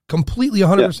 Completely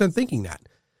 100% thinking that.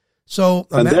 So,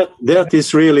 and that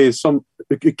is really some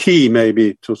key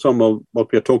maybe to some of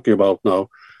what we are talking about now,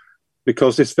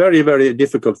 because it's very, very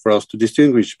difficult for us to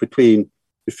distinguish between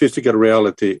the physical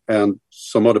reality and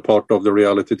some other part of the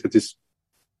reality that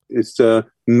is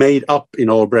made up in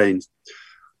our brains.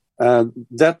 And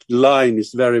that line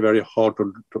is very, very hard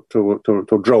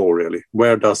to draw, really.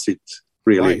 Where does it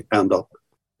really end up?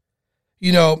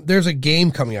 There's a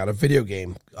game coming out, a video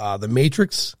game, The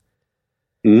Matrix.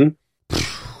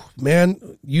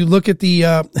 Man, you look at the,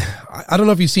 I don't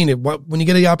know if you've seen it. When you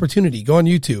get the opportunity, go on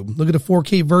YouTube, look at the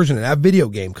 4K version of that video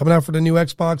game coming out for the new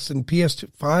Xbox and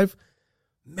PS5.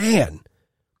 Man,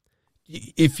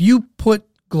 if you put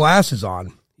glasses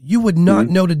on, you would not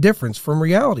know the difference from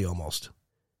reality almost.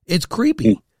 It's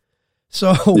creepy.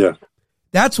 So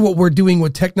that's what we're doing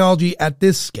with technology at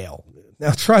this scale.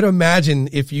 Now try to imagine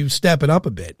if you step it up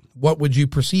a bit, what would you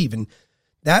perceive? And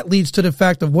that leads to the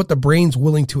fact of what the brain's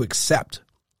willing to accept.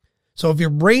 So if your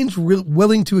brain's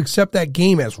willing to accept that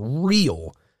game as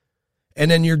real,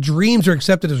 and then your dreams are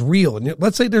accepted as real, and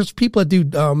let's say there's people that do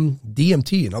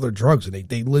DMT and other drugs, and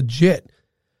they legit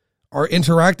are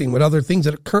interacting with other things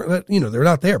that are currently, they're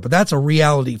not there, but that's a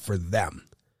reality for them.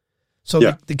 So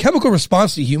the chemical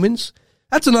response to humans,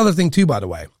 that's another thing too, by the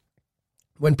way.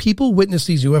 When people witness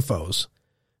these UFOs,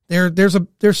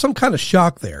 there's some kind of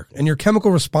shock there, and your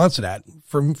chemical response to that,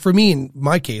 for me, in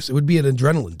my case, it would be an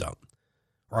adrenaline dump,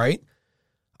 right?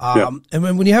 And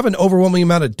when you have an overwhelming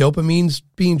amount of dopamines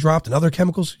being dropped and other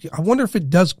chemicals, I wonder if it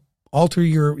does alter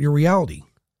your reality.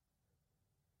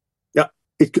 Yeah,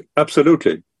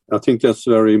 absolutely. I think that's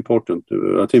very important.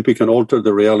 I think we can alter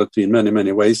the reality in many,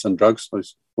 many ways, and drugs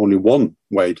is only one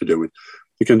way to do it.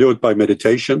 You can do it by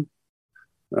meditation,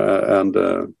 and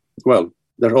there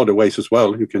are other ways as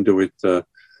well. You can do it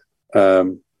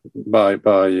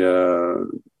by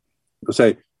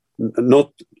say,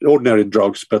 not ordinary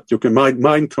drugs, but you can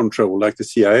mind control, like the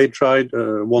CIA tried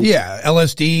once. Yeah,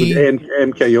 LSD,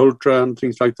 MK Ultra, and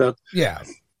things like that. Yeah.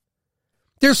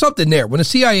 There's something there. When the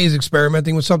CIA is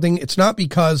experimenting with something, it's not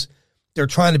because they're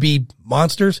trying to be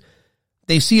monsters.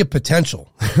 They see a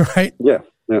potential, right? Yeah.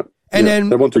 And then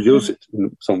they want to use it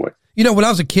in some way. When I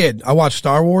was a kid, I watched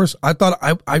Star Wars. I thought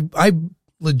I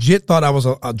legit thought I was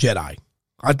a Jedi.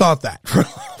 I thought that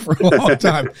for a long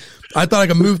time. I thought I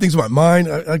could move things with my mind.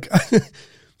 And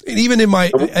even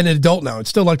an adult now, I'd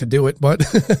still like to do it. But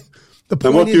the point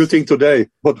and what do you think today?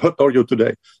 What are you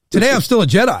today? Today, I'm still a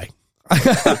Jedi.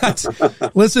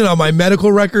 Listen, on my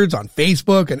medical records, on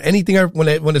Facebook, and anything when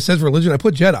it says religion, I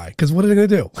put Jedi, because what are they going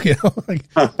to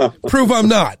do? Prove I'm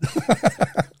not.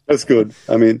 That's good.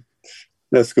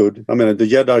 That's good. The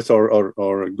Jedis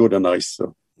are good and nice,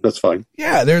 so that's fine.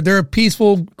 Yeah, they're a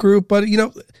peaceful group, but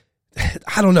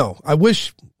I don't know. I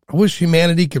wish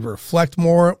humanity could reflect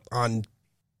more on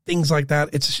things like that.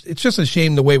 It's just a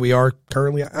shame the way we are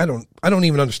currently. I don't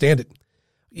even understand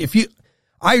it.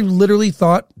 I literally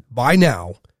thought by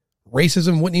now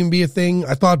racism wouldn't even be a thing.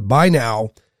 I thought by now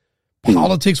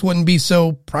politics wouldn't be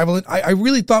so prevalent. I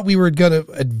really thought we were going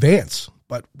to advance,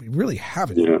 but we really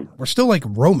haven't. Yeah. We're still like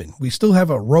Roman. We still have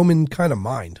a Roman kind of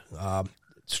mind.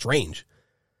 Strange.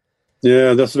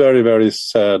 Yeah, that's very, very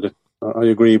sad. I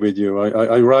agree with you.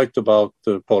 I write about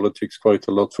politics quite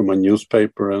a lot for my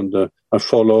newspaper, and I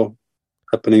follow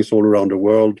happenings all around the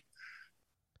world.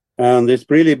 And it's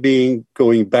really been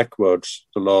going backwards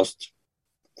the last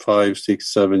 5,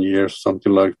 6, 7 years,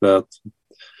 something like that.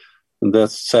 And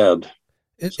that's sad.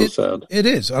 Sad. It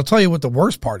is. I'll tell you what the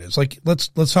worst part is. Like, let's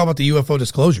talk about the UFO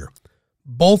disclosure.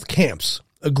 Both camps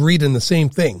agreed in the same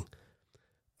thing.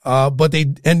 But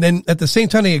then at the same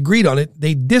time they agreed on it,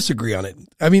 they disagree on it.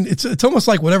 It's almost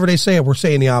like whatever they say, we're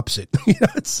saying the opposite.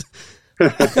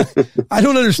 I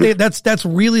don't understand. That's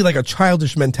really like a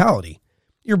childish mentality.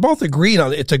 You're both agreeing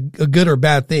on it. It's a good or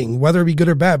bad thing, whether it be good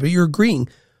or bad, but you're agreeing.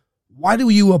 Why do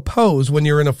you oppose when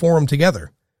you're in a forum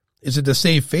together? Is it to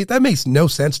save face? That makes no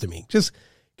sense to me. Just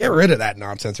get rid of that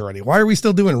nonsense already. Why are we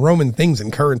still doing Roman things in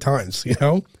current times?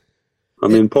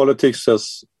 Politics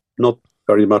has not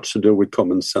very much to do with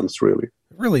common sense, really.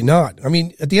 Really not.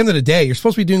 At the end of the day, you're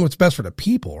supposed to be doing what's best for the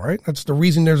people, right? That's the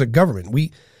reason there's a government.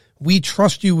 We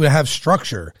trust you to have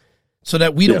structure so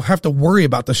that we don't have to worry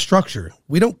about the structure.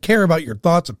 We don't care about your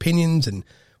thoughts, opinions, and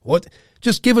What?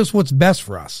 Just give us what's best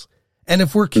for us. And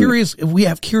if we're curious, if we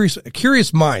have a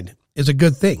curious mind is a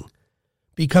good thing,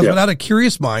 because without a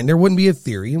curious mind, there wouldn't be a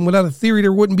theory, and without a theory,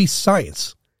 there wouldn't be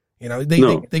science. You know,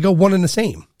 they go one and the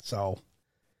same. So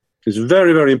it's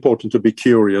very, very important to be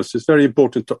curious. It's very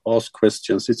important to ask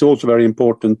questions. It's also very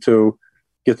important to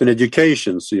get an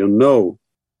education, so you know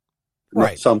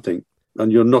something,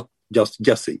 and you're not just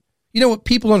guessing. You know what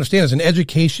people understand is an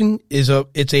education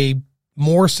it's a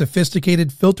more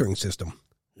sophisticated filtering system.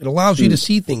 It allows you to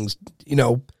see things, you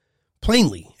know,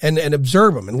 plainly and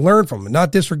observe them and learn from them and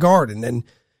not disregard. And then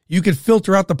you could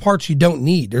filter out the parts you don't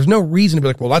need. There's no reason to be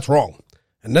like, well, that's wrong.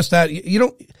 And that's that. You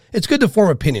don't, it's good to form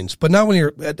opinions, but not when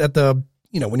you're at the,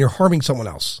 you know, when you're harming someone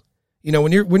else, you know,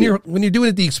 when you're doing it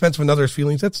at the expense of another's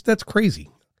feelings, that's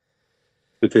crazy.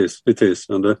 It is.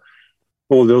 And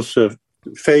all those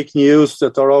fake news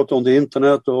that are out on the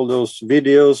internet, all those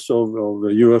videos of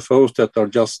UFOs that are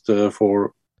just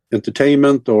for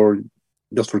entertainment or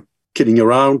just for kidding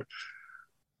around,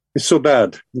 it's so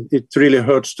bad. It really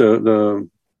hurts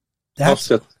us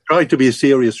that try to be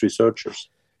serious researchers.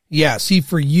 Yeah, see,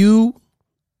 for you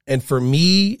and for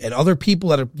me and other people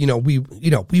that are,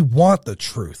 we want the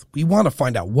truth. We want to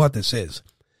find out what this is.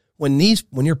 When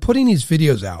you're putting these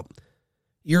videos out,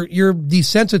 you're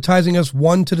desensitizing us,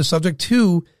 one, to the subject,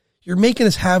 two, you're making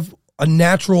us have a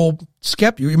natural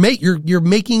skeptic. You're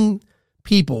making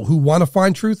people who want to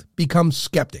find truth become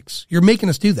skeptics. You're making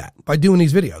us do that by doing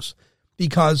these videos,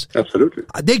 because absolutely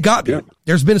they got me. Yeah.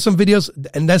 There's been some videos,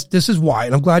 and this is why,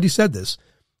 and I'm glad you said this.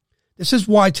 This is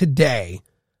why today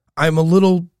I'm a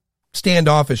little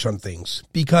standoffish on things,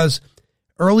 because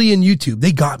early in YouTube,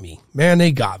 they got me, man.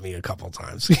 They got me a couple of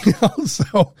times,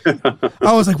 so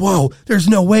I was like, whoa, there's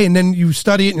no way. And then you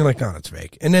study it and you're like, oh, it's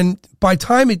fake. And then by the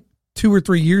time 2 or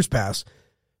 3 years pass,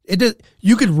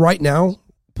 you could right now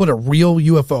put a real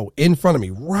UFO in front of me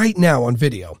right now on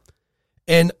video,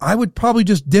 and I would probably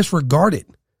just disregard it,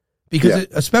 because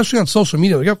especially on social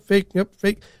media, like, yep,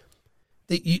 fake.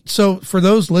 So for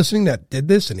those listening that did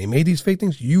this and they made these fake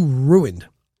things, you ruined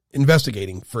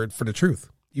investigating for the truth.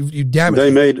 You damaged.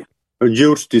 They made a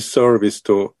huge disservice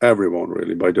to everyone,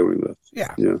 really, by doing that.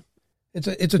 Yeah.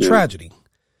 It's a tragedy.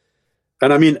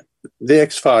 And I mean, the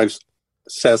X-Files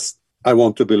says, I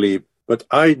want to believe, but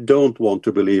I don't want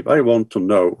to believe. I want to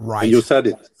know. Right. And you said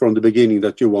it from the beginning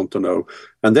that you want to know.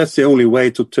 And that's the only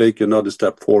way to take another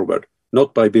step forward,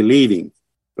 not by believing,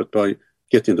 but by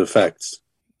getting the facts.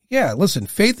 Yeah, listen,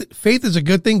 faith is a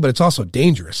good thing, but it's also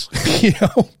dangerous, you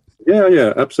know?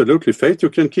 Yeah, absolutely. Faith, you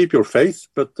can keep your faith,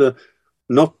 but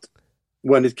not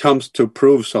when it comes to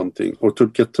prove something or to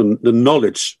get to the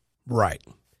knowledge. Right.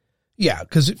 Yeah,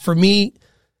 because for me,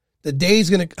 the day's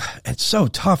going to, it's so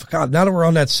tough. God, now that we're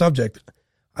on that subject,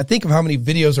 I think of how many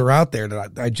videos are out there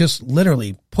that I just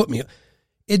literally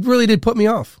it really did put me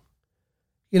off.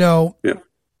 You know,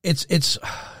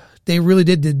 they really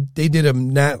did. They did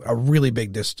a really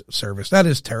big disservice. That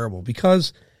is terrible,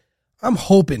 because I'm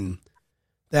hoping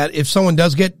that if someone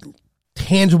does get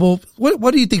tangible,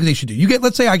 what do you think they should do?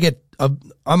 Let's say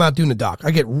I'm out doing a doc. I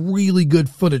get really good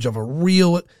footage of a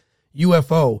real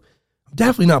UFO. I'm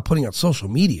definitely not putting out social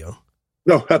media.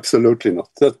 No, absolutely not.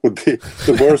 That would be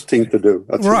the worst thing to do.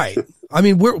 Right. I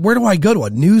mean, where do I go to a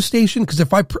news station? Because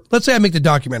if let's say I make the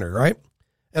documentary, right,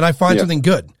 and I find something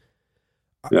good.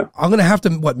 Yeah. I'm going to have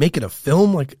to, make it a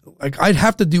film? Like I'd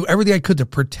have to do everything I could to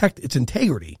protect its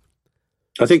integrity.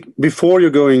 I think before you're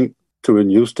going to a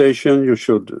news station, you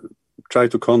should try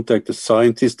to contact a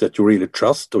scientist that you really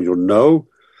trust or you know,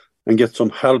 and get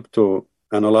some help to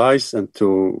analyze, and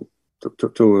to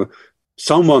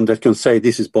someone that can say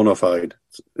this is bona fide.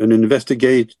 An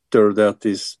investigator that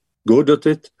is good at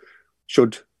it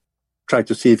should try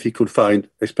to see if he could find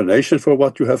explanation for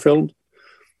what you have filmed.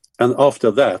 And after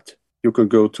that, you can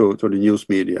go to the news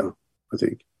media, I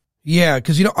think. Yeah,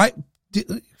 because,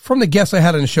 from the guests I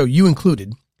had on the show, you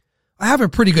included, I have a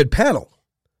pretty good panel.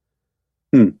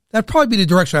 That'd probably be the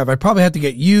direction I have. I'd probably have to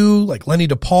get you, like Lenny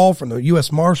DePaul from the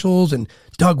U.S. Marshals and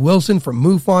Doug Wilson from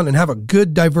MUFON, and have a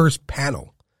good, diverse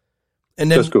panel. And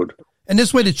then, that's good. And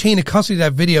this way, the chain of custody of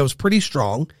that video is pretty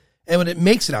strong. And when it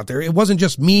makes it out there, it wasn't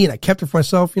just me and I kept it for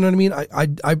myself. You know what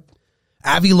I mean?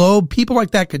 Avi Loeb, people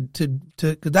like that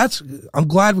I'm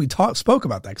glad we spoke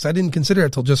about that, because I didn't consider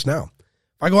it till just now.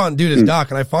 If I go out and do this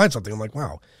doc and I find something, I'm like,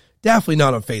 wow, definitely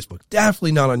not on Facebook,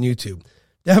 definitely not on YouTube,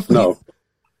 definitely. No.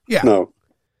 Yeah. No.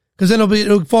 Because then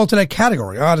it'll fall to that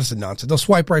category. Oh, this is nonsense. They'll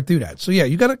swipe right through that. So yeah,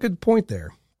 you got a good point there.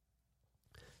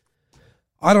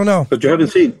 I don't know. But you haven't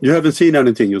seen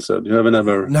anything. You said you haven't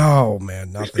ever. No,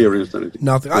 man, nothing. Experienced anything.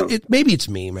 Nothing. No. Maybe it's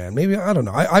me, man. Maybe I don't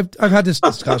know. I've had this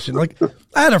discussion. Like,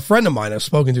 I had a friend of mine I've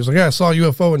spoken to. He was like, "Yeah, I saw a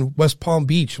UFO in West Palm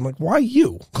Beach." I'm like, "Why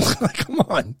you? Like, come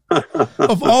on.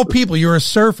 Of all people, you're a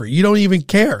surfer. You don't even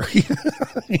care."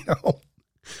 You know.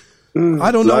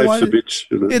 I don't know why.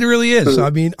 It really is.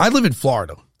 I mean, I live in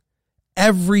Florida.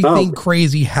 Everything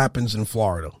crazy happens in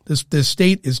Florida. This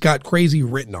state has got crazy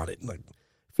written on it, like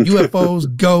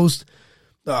UFOs, ghosts.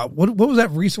 What was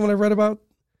that recent one I read about?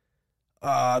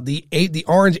 The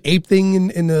orange ape thing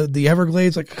in the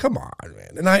Everglades. Like, come on,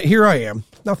 man. And here I am,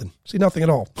 nothing. See nothing at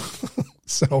all.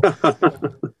 So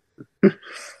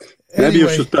maybe you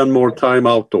should spend more time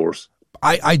outdoors.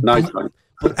 Nighttime.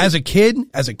 As a kid,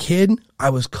 I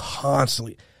was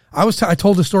constantly. I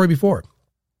told this story before.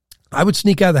 I would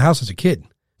sneak out of the house as a kid,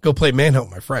 go play manhunt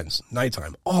with my friends,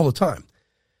 nighttime, all the time.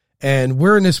 And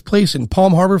we're in this place in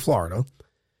Palm Harbor, Florida.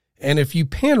 And if you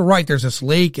pan right, there's this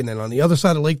lake, and then on the other side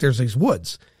of the lake, there's these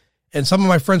woods. And some of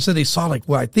my friends said they saw, like,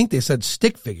 well, I think they said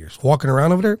stick figures walking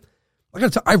around over there.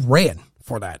 I ran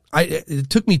for that. It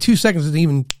took me 2 seconds to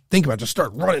even think about it, just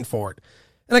start running for it.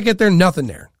 And I get there, nothing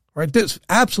there, right? This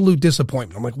absolute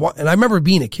disappointment. I'm like, what? And I remember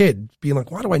being a kid, being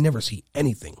like, why do I never see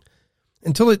anything?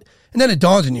 And then it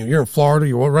dawns on you, you're in Florida,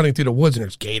 you're running through the woods, and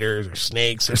there's gators or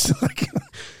snakes or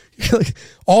like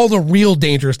all the real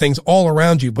dangerous things all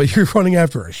around you, but you're running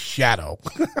after a shadow.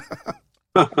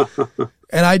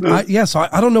 And I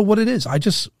don't know what it is. I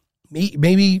just,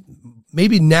 maybe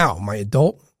now, my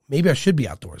adult, maybe I should be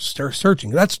outdoors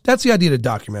searching. That's the idea of the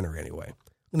documentary anyway. I'm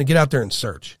going to get out there and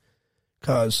search,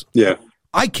 because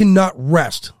I cannot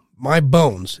rest my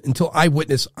bones until I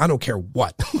witness, I don't care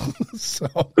what. So,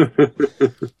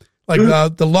 like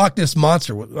the Loch Ness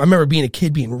Monster, I remember being a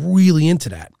kid being really into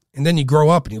that. And then you grow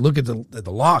up and you look at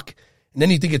the loch, and then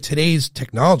you think of today's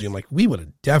technology. I'm like, we would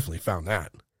have definitely found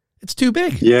that. It's too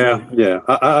big. Yeah.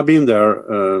 I've been there,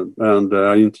 and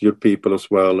I interviewed people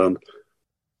as well. And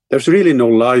there's really no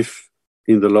life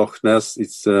in the Loch Ness.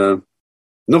 It's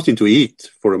nothing to eat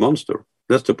for a monster.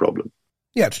 That's the problem.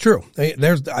 Yeah, it's true.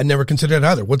 I never considered it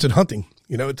either. What's it hunting?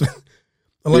 You know,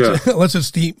 unless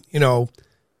it's deep. You know,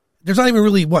 there's not even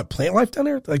really plant life down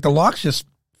there. Like the loch's just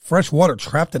fresh water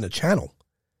trapped in a channel.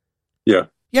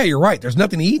 Yeah, you're right. There's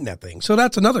nothing to eat in that thing. So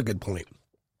that's another good point.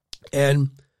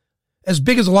 And as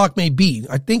big as a loch may be,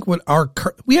 I think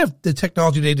we have the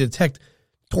technology today to detect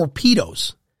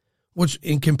torpedoes, which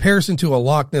in comparison to a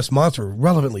Loch Ness Monster, are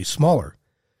relevantly smaller.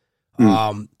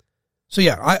 So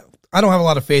yeah, I don't have a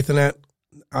lot of faith in that.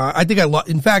 I think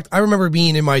in fact, I remember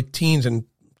being in my teens and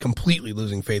completely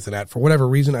losing faith in that for whatever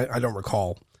reason. I don't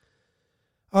recall.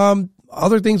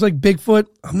 Other things like Bigfoot,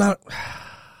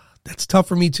 that's tough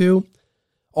for me too.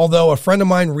 Although a friend of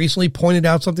mine recently pointed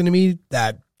out something to me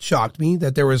that shocked me,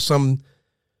 that there was some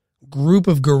group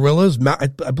of gorillas, I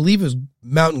believe it was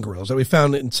mountain gorillas, that we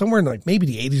found somewhere in like maybe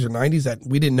the 80s or 90s that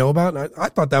we didn't know about. And I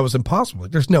thought that was impossible.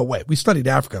 Like, there's no way. We studied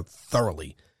Africa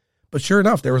thoroughly. But sure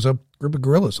enough, there was a group of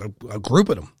gorillas, a group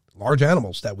of them, large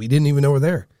animals that we didn't even know were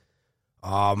there.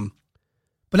 But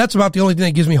that's about the only thing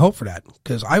that gives me hope for that,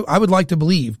 because I would like to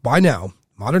believe by now,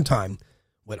 modern time,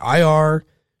 with IR,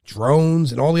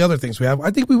 drones, and all the other things we have, I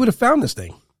think we would have found this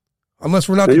thing, unless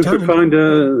we're not determined.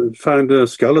 You could find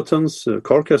skeletons,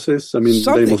 carcasses. I mean,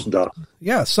 something. They must die.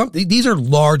 Yeah, these are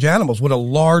large animals with a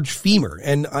large femur,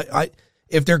 and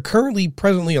if they're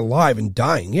presently alive and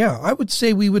dying, I would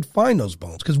say we would find those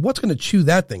bones, because what's going to chew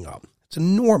that thing up? It's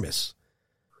enormous.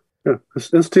 Yeah,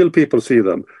 and still people see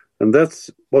them, and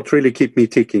that's what really keeps me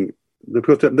ticking.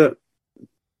 Because the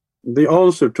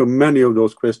answer to many of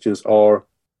those questions are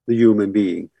the human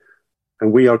being,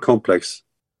 and we are complex.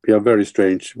 We are very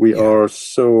strange. We are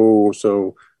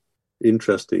so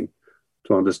interesting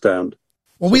to understand.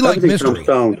 Well, we like mystery. Comes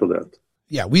down to that.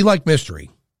 Yeah, we like mystery.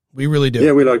 We really do.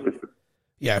 Yeah, we like mystery.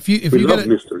 Yeah, if you get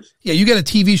mysteries. Yeah, you get a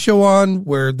TV show on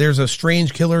where there's a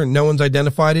strange killer and no one's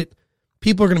identified it,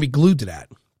 people are going to be glued to that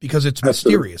because it's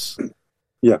mysterious.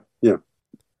 Yeah.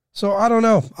 So I don't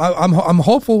know. I'm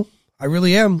hopeful. I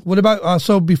really am. What about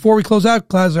so before we close out,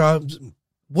 Clas,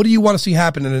 what do you want to see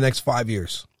happen in the next 5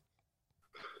 years?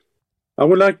 I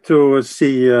would like to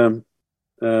see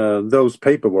those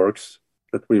paperworks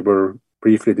that we were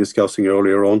briefly discussing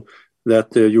earlier on,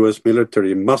 that the U.S.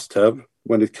 military must have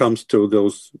when it comes to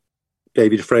those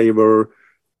David Fravor,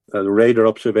 the radar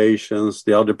observations,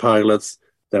 the other pilots.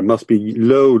 There must be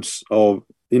loads of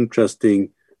interesting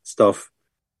stuff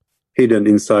hidden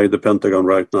inside the Pentagon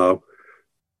right now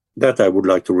that I would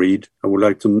like to read. I would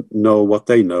like to know what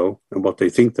they know and what they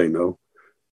think they know.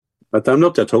 But I'm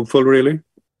not that hopeful, really,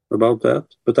 about that.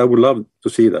 But I would love to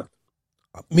see that.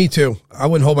 Me too. I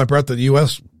wouldn't hold my breath to the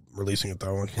U.S. releasing it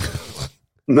though.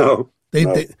 No.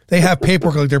 They have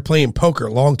paperwork like they're playing poker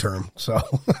long term. So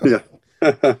Yeah.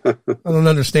 I don't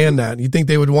understand that. You think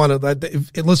they would want to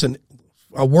listen,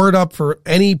 a word up for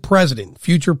any president,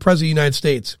 future president of the United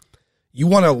States. You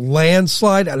want a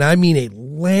landslide, and I mean a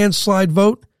landslide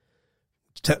vote,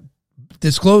 to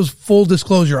disclose full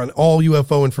disclosure on all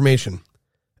UFO information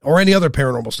or any other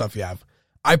paranormal stuff you have.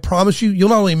 I promise you'll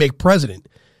not only make president,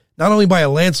 not only by a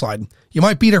landslide, you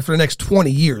might be there for the next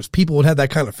 20 years. People would have that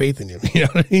kind of faith in you. You know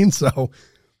what I mean? So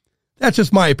that's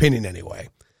just my opinion anyway.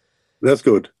 That's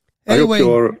good. Anyway, I hope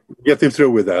you're getting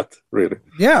through with that, really.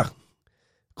 Yeah.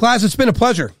 Clas, it's been a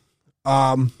pleasure.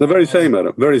 The very same,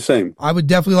 Adam. Very same. I would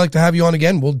definitely like to have you on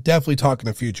again. We'll definitely talk in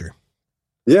the future.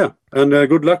 Yeah, and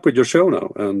good luck with your show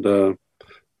now, and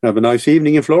have a nice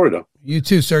evening in Florida. You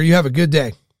too, sir. You have a good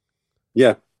day.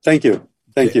 Yeah, thank you.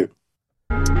 Thank you.